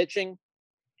themselves some pitching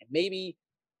and maybe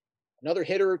another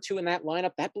hitter or two in that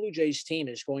lineup, that Blue Jays team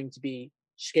is going to be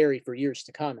scary for years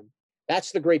to come. And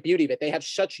that's the great beauty of it. They have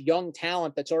such young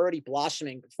talent that's already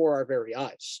blossoming before our very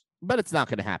eyes. But it's not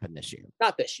going to happen this year.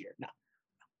 Not this year, no.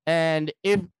 And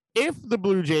if the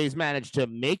Blue Jays manage to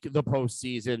make the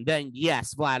postseason, then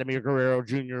yes, Vladimir Guerrero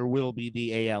Jr. will be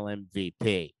the AL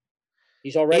MVP.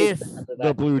 He's already if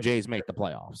the Blue Jays make the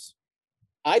playoffs.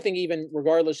 I think even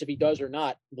regardless if he does or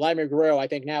not, Vladimir Guerrero, I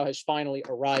think now has finally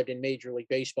arrived in Major League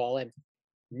Baseball. And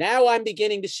now I'm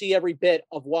beginning to see every bit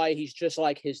of why he's just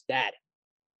like his dad.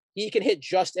 He can hit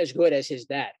just as good as his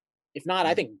dad. If not,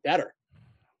 I think better.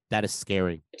 That is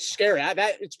scary. It's scary.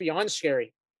 It's beyond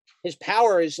scary. His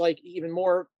power is like even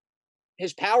more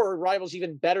his power rivals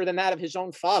even better than that of his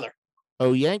own father.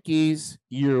 Oh, Yankees,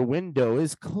 your window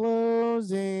is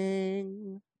closing.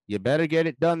 You better get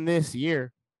it done this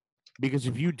year, because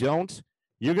if you don't,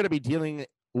 you're going to be dealing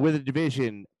with a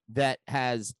division that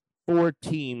has 4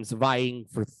 teams vying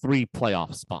for 3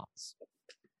 playoff spots.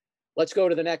 Let's go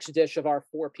to the next dish of our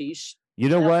 4-piece. You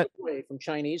know what? Away from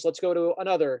Chinese, let's go to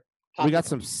another. We got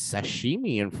some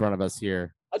sashimi in front of us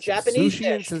here. A Japanese sushi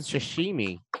dish. and some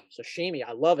sashimi. Sashimi,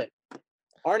 I love it.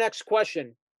 Our next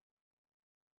question: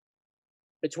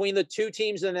 between the 2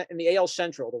 teams in the AL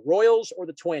Central, the Royals or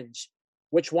the Twins,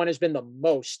 which one has been the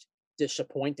most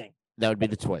disappointing? That would be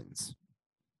the Twins.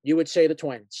 You would say the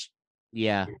Twins.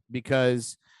 Yeah,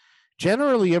 because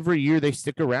generally every year they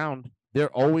stick around.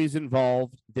 They're always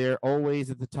involved. They're always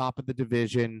at the top of the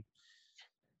division.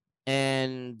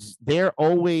 And they're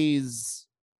always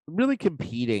really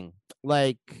competing.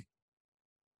 Like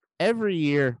every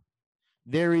year,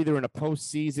 they're either in a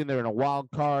postseason, they're in a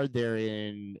wild card, they're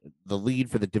in the lead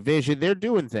for the division. They're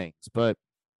doing things.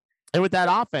 And with that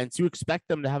offense, you expect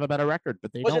them to have a better record,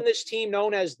 but they Wasn't don't. this team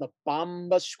known as the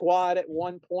Bomba Squad at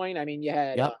one point? I mean, you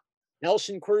had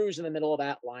Nelson Cruz in the middle of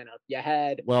that lineup. You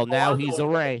had now he's a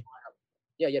Ray.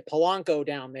 Yeah, you had Polanco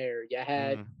down there. You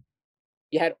had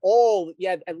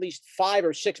at least 5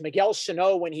 or 6. Miguel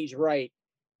Sano when he's right.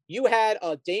 You had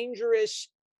a dangerous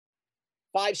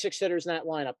 5-6 hitters in that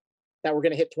lineup that were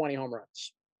going to hit 20 home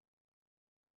runs.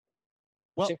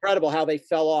 It's incredible how they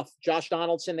fell off. Josh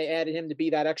Donaldson, they added him to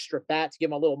be that extra bat to give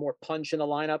him a little more punch in the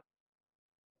lineup.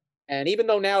 And even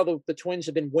though now the Twins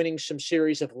have been winning some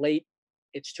series of late,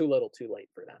 it's too little too late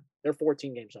for them. They're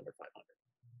 14 games under 500.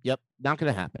 Yep, not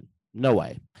going to happen. No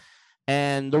way.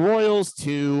 And the Royals,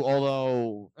 too,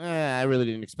 although I really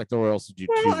didn't expect the Royals to do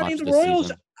too much this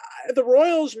season. The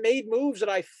Royals made moves that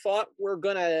I thought were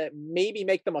going to maybe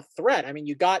make them a threat. I mean,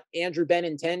 you got Andrew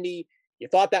Benintendi. You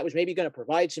thought that was maybe going to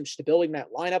provide some stability in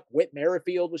that lineup. Whit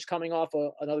Merrifield was coming off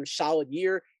another solid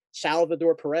year.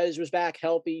 Salvador Perez was back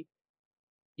healthy.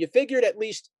 You figured at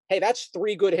least, hey, that's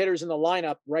 3 good hitters in the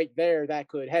lineup right there that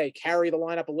could, carry the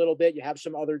lineup a little bit. You have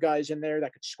some other guys in there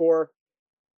that could score.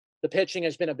 The pitching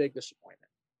has been a big disappointment.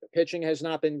 The pitching has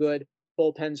not been good.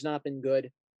 Bullpen's not been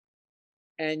good.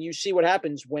 And you see what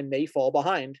happens when they fall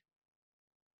behind.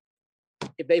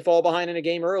 If they fall behind in a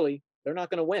game early, they're not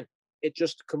going to win.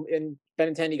 And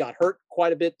Benintendi got hurt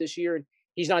quite a bit this year, and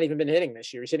he's not even been hitting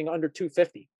this year. He's hitting under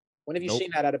 250. When have you seen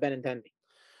that out of Benintendi?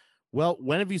 Well,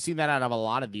 when have you seen that out of a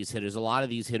lot of these hitters? A lot of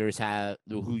these hitters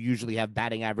who usually have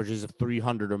batting averages of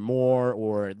 300 or more,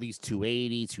 or at least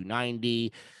 280,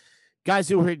 290. Guys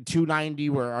who were hitting 290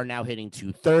 are now hitting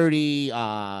 230.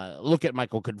 Look at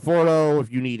Michael Conforto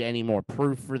if you need any more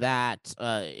proof for that.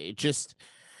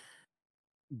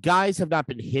 Guys have not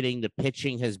been hitting. The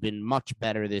pitching has been much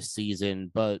better this season,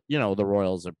 but, the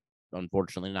Royals are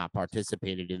unfortunately not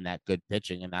participated in that good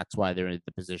pitching, and that's why they're in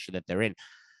the position that they're in.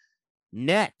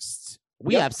 Next,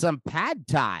 we have some pad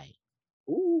thai.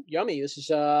 Ooh, yummy. This is,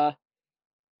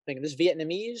 thinking this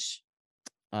Vietnamese.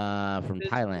 From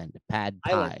Thailand, pad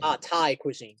thai. Thai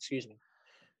cuisine, excuse me.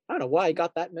 I don't know why I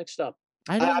got that mixed up.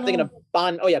 I'm thinking of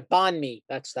banh mi.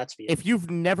 That's Vietnamese. If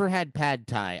you've never had pad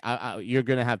thai, you're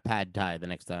gonna have pad thai the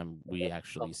next time we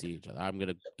actually see each other. I'm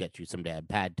gonna get you some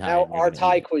pad thai. Now our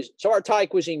Thai cuisine. So our Thai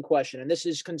cuisine question, and this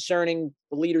is concerning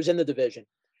the leaders in the division.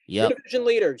 Yeah, the division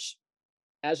leaders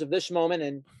as of this moment,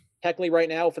 and technically right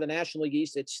now for the National League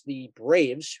East, it's the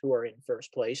Braves who are in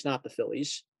first place, not the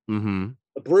Phillies. Mm-hmm.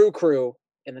 The Brew Crew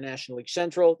in the National League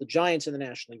Central, the Giants in the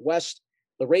National League West,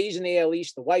 the Rays in the AL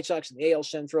East, the White Sox in the AL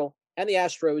Central, and the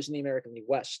Astros in the American League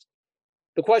West.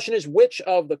 The question is, which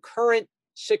of the current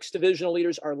 6 divisional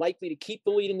leaders are likely to keep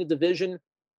the lead in the division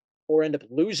or end up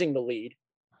losing the lead?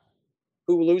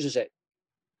 Who loses it?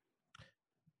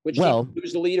 Which team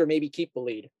lose the lead or maybe keep the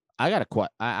lead?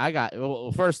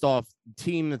 First off,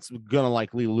 team that's going to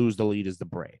likely lose the lead is the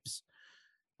Braves.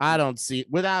 I don't see,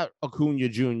 without Acuna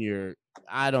Jr.,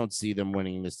 I don't see them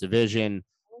winning this division.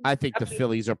 I think the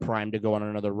Phillies are primed to go on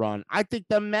another run. I think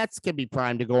the Mets can be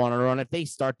primed to go on a run if they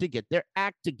start to get their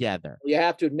act together. You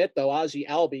have to admit, though, Ozzie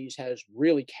Albies has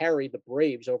really carried the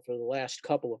Braves over the last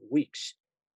couple of weeks.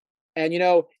 And,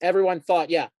 everyone thought,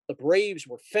 the Braves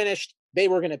were finished. They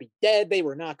were going to be dead. They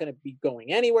were not going to be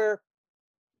going anywhere.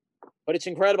 But it's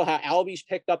incredible how Albies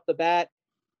picked up the bat.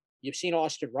 You've seen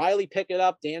Austin Riley pick it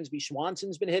up. Dansby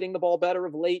Swanson's been hitting the ball better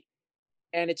of late.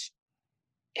 And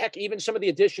even some of the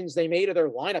additions they made to their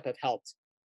lineup have helped.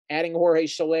 Adding Jorge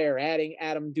Soler, adding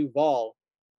Adam Duvall,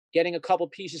 getting a couple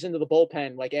pieces into the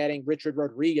bullpen, like adding Richard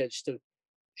Rodriguez to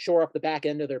shore up the back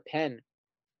end of their pen.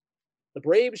 The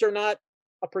Braves are not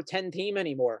a pretend team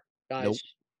anymore, guys. Nope.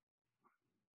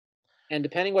 And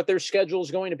depending what their schedule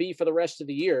is going to be for the rest of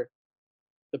the year,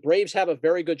 the Braves have a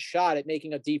very good shot at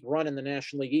making a deep run in the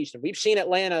National League East. And we've seen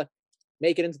Atlanta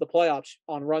make it into the playoffs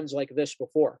on runs like this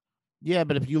before. Yeah,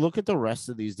 but if you look at the rest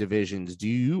of these divisions, do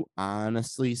you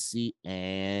honestly see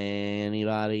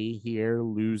anybody here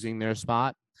losing their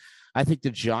spot? I think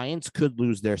the Giants could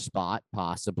lose their spot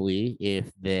possibly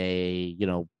if they,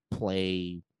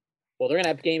 play. Well, they're going to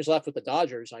have games left with the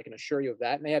Dodgers. I can assure you of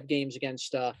that. And they have games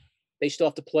against, they still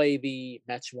have to play the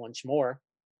Mets once more,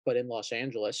 but in Los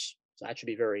Angeles. So that should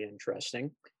be very interesting.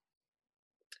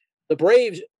 The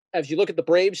Braves, as you look at the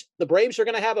Braves are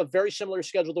going to have a very similar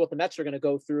schedule to what the Mets are going to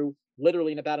go through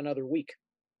literally in about another week.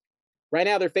 Right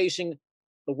now, they're facing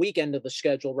the weekend of the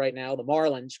schedule right now. The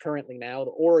Marlins currently now.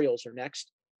 The Orioles are next.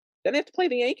 Then they have to play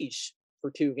the Yankees for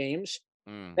 2 games.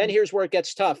 Then here's where it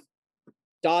gets tough.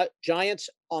 Giants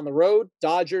on the road,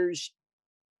 the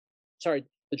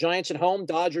Giants at home,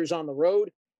 Dodgers on the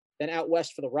road, then out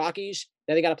west for the Rockies.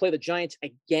 Then they got to play the Giants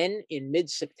again in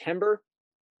mid-September.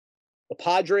 The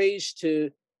Padres to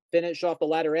finish off the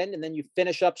latter end, and then you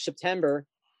finish up September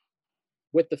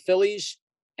with the Phillies,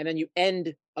 and then you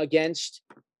end against,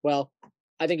 well,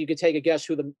 I think you could take a guess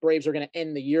who the Braves are going to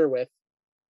end the year with.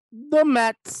 The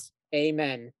Mets.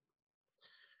 Amen.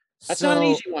 That's not an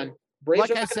easy one.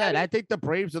 Braves like I said, I think the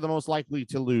Braves are the most likely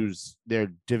to lose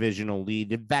their divisional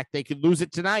lead. In fact, they could lose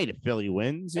it tonight if Philly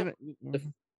wins.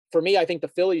 For me, I think the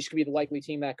Phillies could be the likely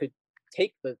team that could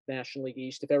take the National League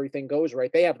East if everything goes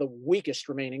right. They have the weakest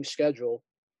remaining schedule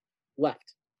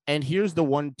left. And here's the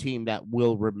one team that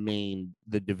will remain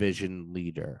the division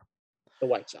leader. The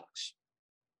White Sox.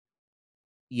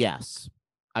 Yes,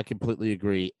 I completely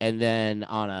agree. And then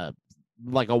on a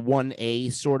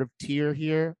 1A sort of tier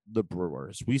here, the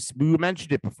Brewers. We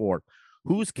mentioned it before.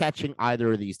 Who's catching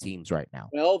either of these teams right now?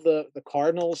 Well, the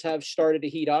Cardinals have started to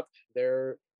heat up.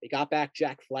 They got back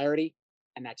Jack Flaherty,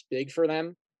 and that's big for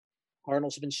them.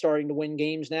 Cardinals have been starting to win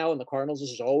games now, and the Cardinals, this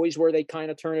is always where they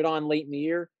kind of turn it on late in the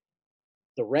year.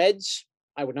 The Reds,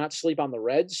 I would not sleep on the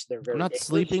Reds. They're very. I'm not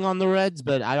sleeping on the Reds,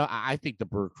 but I think the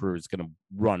Brew Crew is going to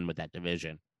run with that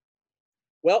division.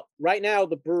 Well, right now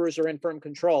the Brewers are in firm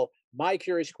control. My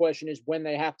curious question is when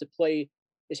they have to play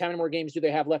is how many more games do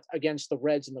they have left against the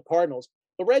Reds and the Cardinals?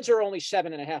 The Reds are only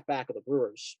 7.5 back of the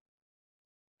Brewers.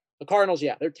 The Cardinals,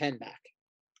 yeah, they're 10 back.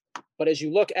 But as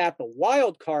you look at the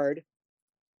wild card,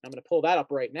 I'm going to pull that up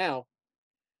right now.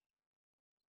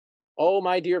 Oh,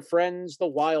 my dear friends, the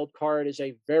wild card is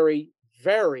a very,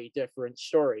 very different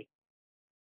story.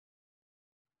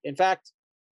 In fact,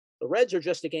 the Reds are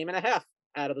just a game and a half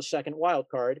out of the second wild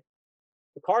card.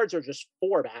 The Cards are just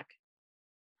 4 back.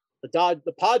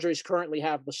 The Padres currently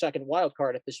have the second wild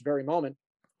card at this very moment.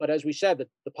 But as we said,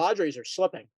 the Padres are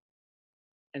slipping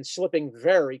and slipping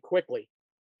very quickly.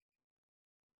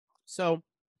 So,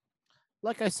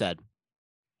 like I said,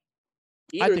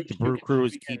 I think the Brew Crew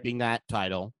is keeping that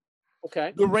title.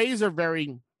 Okay. The Rays are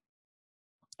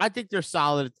I think they're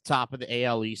solid at the top of the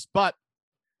AL East, but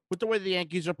with the way the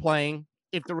Yankees are playing,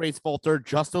 if the Rays falter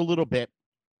just a little bit,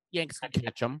 Yankees can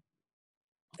catch them.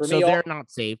 They're not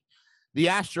safe. The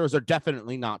Astros are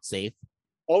definitely not safe.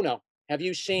 Oh no. Have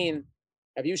you seen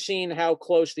how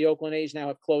close the Oakland A's now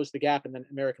have closed the gap in the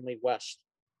American League West?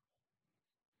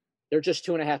 They're just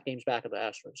 2.5 games back of the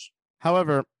Astros.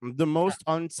 However, the most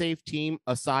unsafe team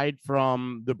aside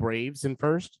from the Braves in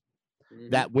first,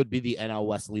 that would be the NL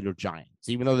West leader Giants.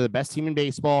 Even though they're the best team in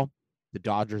baseball, the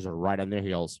Dodgers are right on their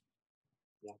heels.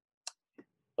 Yeah.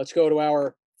 Let's go to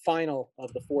our final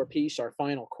of the 4-piece, our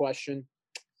final question.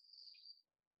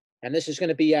 And this is going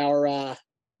to be our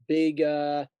big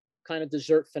kind of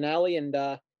dessert finale. And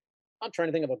I'm trying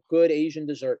to think of a good Asian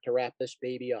dessert to wrap this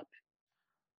baby up.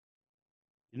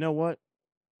 You know what?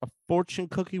 A fortune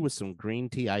cookie with some green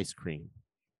tea ice cream.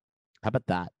 How about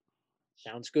that?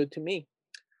 Sounds good to me.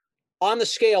 On the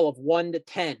scale of 1 to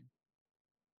 10,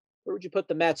 where would you put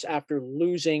the Mets after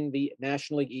losing the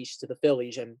National League East to the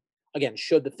Phillies? And again,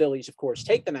 should the Phillies, of course,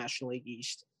 take the National League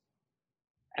East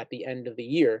at the end of the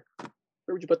year,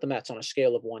 where would you put the Mets on a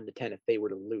scale of 1 to 10 if they were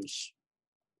to lose?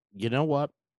 You know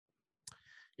what?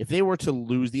 If they were to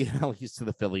lose the NL East to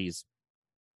the Phillies,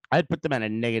 I'd put them at a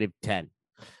 -10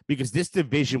 because this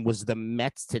division was the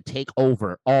Mets to take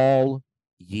over all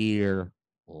year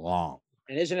long.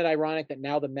 And isn't it ironic that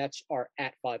now the Mets are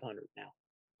at 500 now?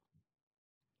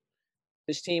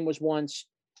 This team was once,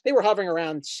 they were hovering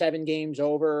around 7 games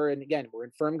over. And again, we're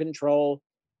in firm control.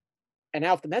 And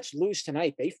now if the Mets lose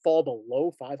tonight, they fall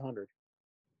below 500.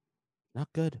 Not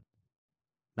good.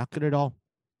 Not good at all.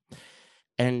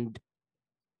 And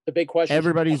the big question,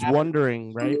 everybody's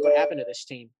wondering, right? What happened to this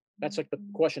team? That's like the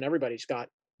question everybody's got.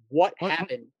 What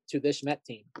happened to this Met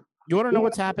team? You want to know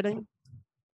what's happening?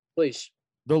 Please.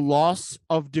 The loss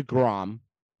of DeGrom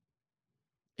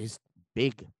is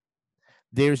big.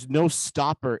 There's no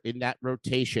stopper in that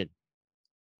rotation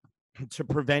to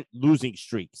prevent losing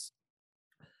streaks.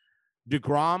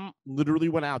 DeGrom literally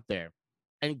went out there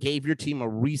and gave your team a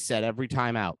reset every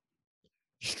time out.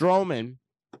 Stroman,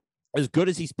 as good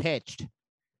as he's pitched,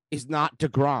 is not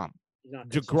DeGrom.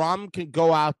 DeGrom can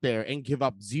go out there and give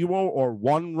up 0 or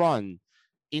 1 run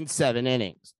in 7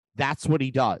 innings. That's what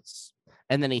he does.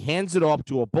 And then he hands it off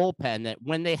to a bullpen that,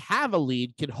 when they have a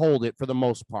lead, can hold it for the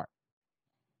most part.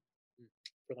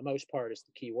 For the most part is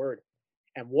the key word.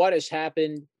 And what has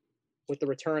happened with the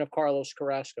return of Carlos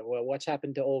Carrasco? Well, what's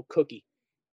happened to old Cookie?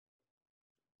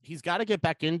 He's got to get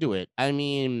back into it. I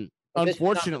mean,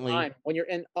 unfortunately, when you're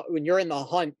in the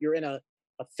hunt, you're in a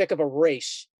thick of a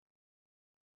race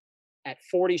at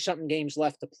 40-something games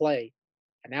left to play,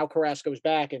 and now Carrasco's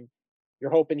back, and you're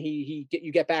hoping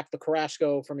you get back the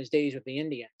Carrasco from his days with the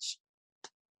Indians.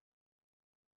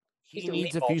 He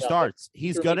needs a few starts.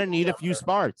 He's going to need a few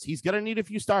starts. He's going to need a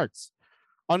few starts.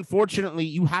 Unfortunately,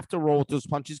 you have to roll with those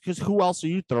punches because who else are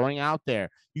you throwing out there?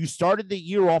 You started the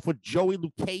year off with Joey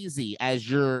Lucchesi as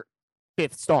your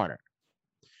 5th starter.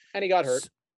 And he got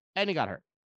hurt.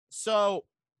 So,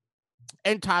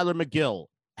 and Tyler McGill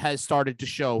has started to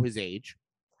show his age.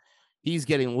 He's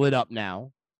getting lit up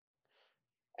now.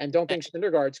 And don't think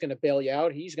Syndergaard's going to bail you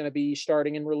out. He's going to be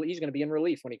starting he's going to be in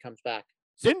relief when he comes back.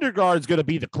 Syndergaard's going to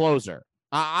be the closer.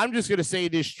 I'm just going to say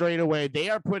this straight away.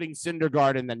 They are putting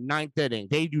Syndergaard in the 9th inning.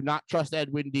 They do not trust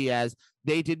Edwin Diaz.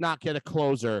 They did not get a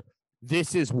closer.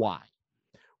 This is why.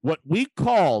 What we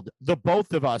called, the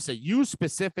both of us, you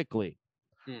specifically,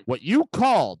 what you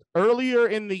called earlier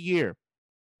in the year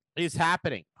is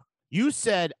happening. You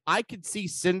said, I could see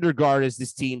Syndergaard as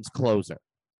this team's closer.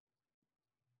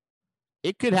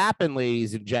 It could happen,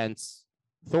 ladies and gents.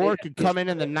 Thor could come in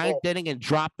the 9th inning and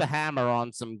drop the hammer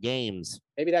on some games.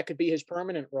 Maybe that could be his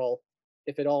permanent role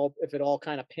if it all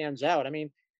kind of pans out. I mean,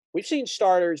 we've seen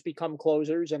starters become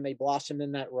closers and they blossom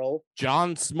in that role.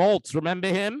 John Smoltz, remember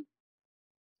him?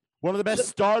 One of the best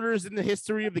starters in the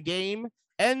history of the game,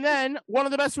 and then one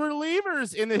of the best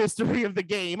relievers in the history of the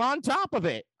game on top of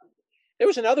it. There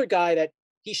was another guy that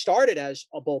he started as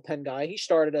a bullpen guy. He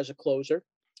started as a closer.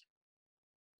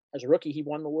 As a rookie, he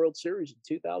won the World Series in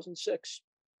 2006.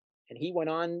 And he went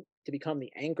on to become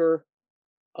the anchor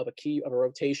of a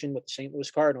rotation with the St.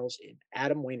 Louis Cardinals in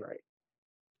Adam Wainwright.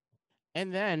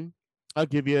 And then I'll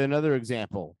give you another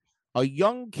example. A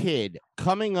young kid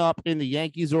coming up in the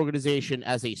Yankees organization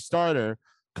as a starter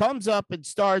comes up and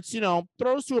starts,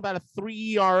 throws to about a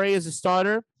 3 ERA as a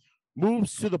starter,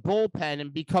 moves to the bullpen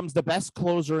and becomes the best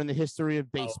closer in the history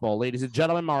of baseball. Ladies and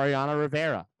gentlemen, Mariano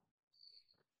Rivera.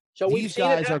 So these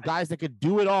guys are guys that could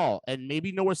do it all, and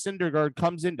maybe Noah Syndergaard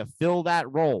comes in to fill that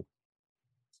role.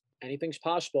 Anything's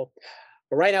possible.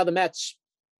 But right now, the Mets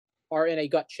are in a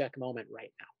gut check moment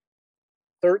right now.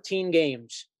 13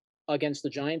 games against the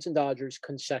Giants and Dodgers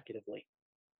consecutively.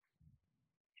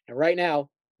 And right now,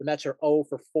 the Mets are 0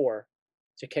 for 4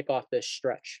 to kick off this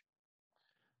stretch.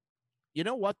 You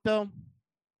know what, though?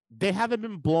 They haven't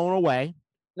been blown away.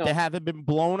 No. They haven't been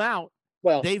blown out.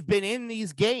 Well, they've been in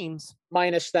these games.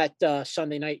 Minus that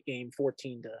Sunday night game,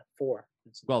 14-4.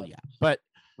 Well, yeah. But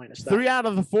 3 out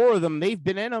of the 4 of them, they've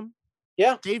been in them.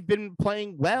 Yeah. They've been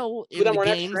playing well in the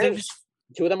games.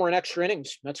 2 of them were in extra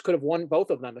innings. Mets could have won both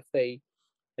of them if they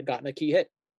had gotten a key hit.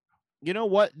 You know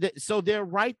what? So they're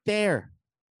right there.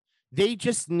 They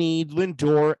just need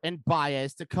Lindor and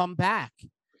Baez to come back.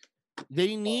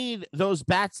 They need those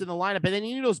bats in the lineup, and they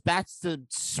need those bats to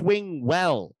swing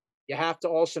well. You have to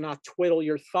also not twiddle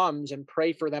your thumbs and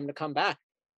pray for them to come back.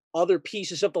 Other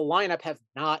pieces of the lineup have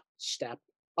not stepped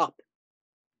up.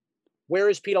 Where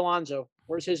is Pete Alonso?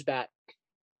 Where's his bat?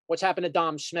 What's happened to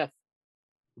Dom Smith?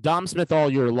 Dom Smith all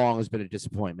year long has been a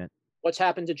disappointment. What's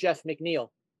happened to Jeff McNeil?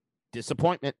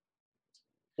 Disappointment.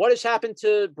 What has happened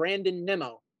to Brandon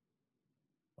Nimmo?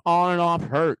 On and off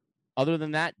hurt. Other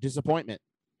than that, disappointment.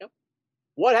 Yep.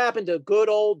 What happened to good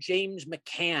old James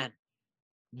McCann?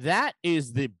 That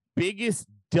is the biggest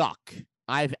duck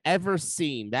I've ever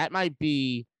seen. This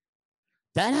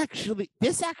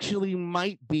actually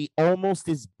might be almost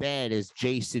as bad as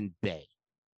Jason Bay.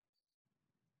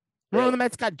 Remember the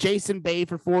Mets got Jason Bay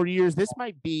for 4 years? This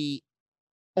might be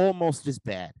almost as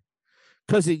bad.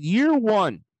 Because in year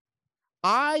 1,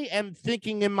 I am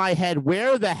thinking in my head,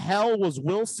 where the hell was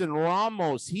Wilson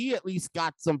Ramos? He at least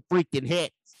got some freaking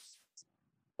hits.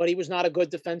 But he was not a good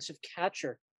defensive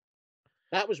catcher.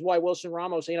 That was why Wilson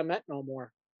Ramos ain't a Met no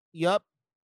more. Yep.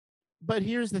 But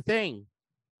here's the thing.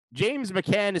 James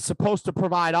McCann is supposed to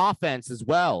provide offense as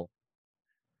well.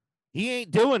 He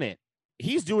ain't doing it.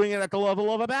 He's doing it at the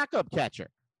level of a backup catcher.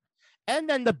 And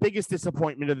then the biggest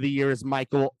disappointment of the year is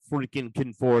Michael freaking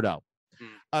Conforto,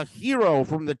 a hero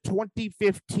from the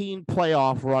 2015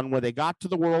 playoff run where they got to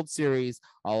the World Series.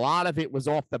 A lot of it was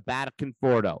off the bat of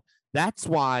Conforto. That's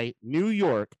why New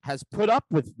York has put up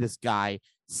with this guy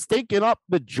stinking up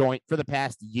the joint for the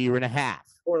past year and a half.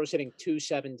 Or was hitting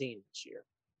 217 this year.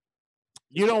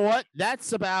 You know what?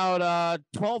 That's about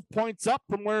 12 points up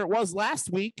from where it was last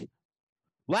week.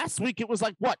 Last week, it was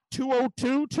like, what,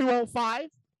 202, 205?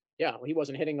 Yeah, well, he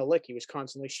wasn't hitting a lick. He was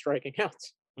constantly striking out.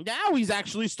 Now he's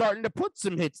actually starting to put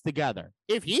some hits together.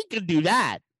 If he could do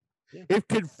that, if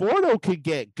Conforto could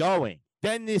get going,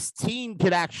 then this team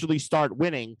could actually start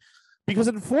winning. Because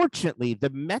unfortunately, the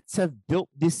Mets have built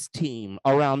this team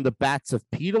around the bats of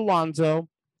Pete Alonso,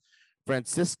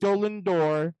 Francisco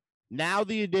Lindor, now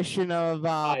the addition of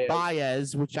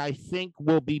Baez, which I think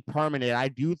will be permanent. I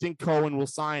do think Cohen will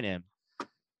sign him.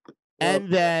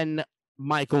 And then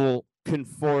Michael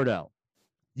Conforto.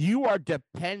 You are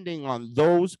depending on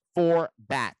those 4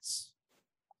 bats.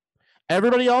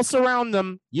 Everybody else around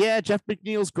them, yeah, Jeff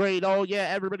McNeil's great. Oh, yeah,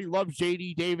 everybody loves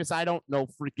J.D. Davis. I don't know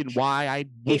freaking why. I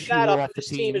wish he were off the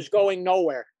team. This team is going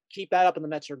nowhere. Keep that up, and the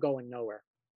Mets are going nowhere.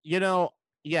 You know,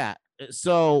 yeah.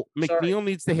 So McNeil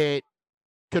needs to hit.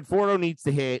 Conforto needs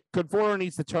to hit. Conforto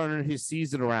needs to turn his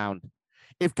season around.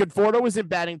 If Conforto isn't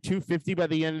batting 250 by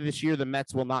the end of this year, the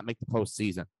Mets will not make the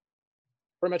postseason.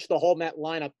 Pretty much the whole Met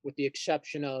lineup, with the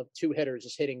exception of 2 hitters,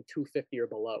 is hitting 250 or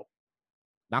below.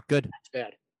 Not good. That's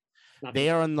bad.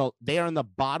 They are in the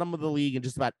bottom of the league in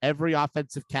just about every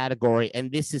offensive category,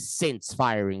 and this is since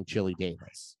firing Chili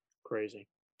Davis. Crazy.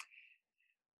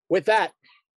 With that,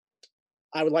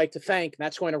 I would like to thank,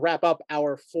 that's going to wrap up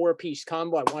our 4-piece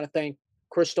combo. I want to thank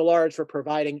Crystal Large for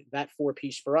providing that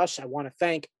 4-piece for us. I want to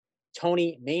thank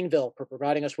Tony Mainville for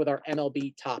providing us with our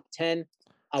MLB Top 10.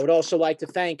 I would also like to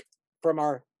thank, from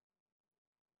our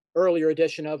earlier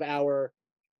edition of our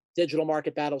Digital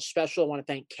Market Battle special, I want to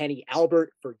thank Kenny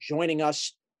Albert for joining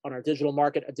us on our Digital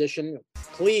Market edition.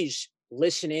 Please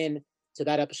listen in to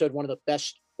that episode. One of the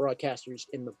best broadcasters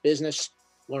in the business.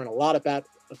 Learn a lot about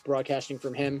broadcasting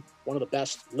from him. One of the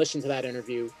best. Listen to that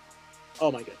interview.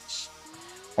 Oh, my goodness.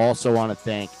 Also want to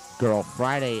thank Girl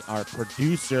Friday, our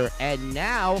producer, and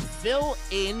now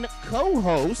fill-in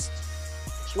co-host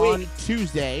on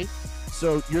Tuesday.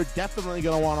 So you're definitely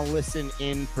going to want to listen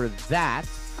in for that.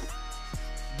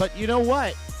 But you know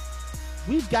what?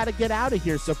 We've got to get out of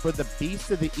here. So for the Beast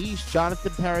of the East,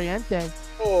 Jonathan Pariente.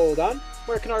 Hold on.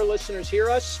 Where can our listeners hear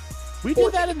us? We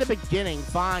did that in the beginning.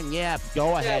 Fine. Yeah,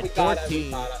 go ahead.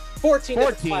 14. 14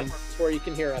 platforms where you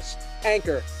can hear us.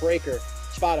 Anchor, Breaker,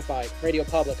 Spotify, Radio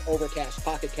Public, Overcast,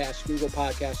 Pocket Cast, Google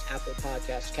Podcasts, Apple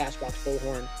Podcasts, Castbox,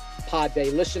 Bullhorn,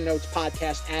 Podbay, Listen Notes,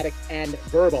 Podcast Addict, and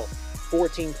Verbal.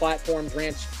 14 platforms,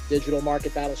 rants, Digital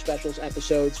Market Battle specials,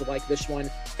 episodes like this one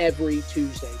every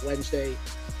Tuesday, Wednesday.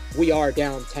 We are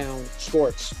Downtown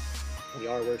Sports. We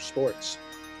are where sports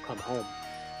come home.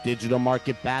 Digital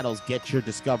Market Battles. Get your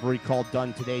discovery call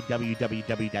done today.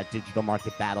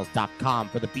 www.digitalmarketbattles.com.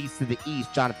 For the Beast of the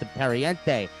East, Jonathan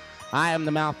Pariente. I am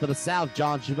the Mouth of the South,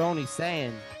 John Giannone,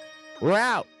 saying we're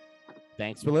out.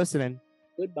 Thanks for listening.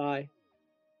 Goodbye.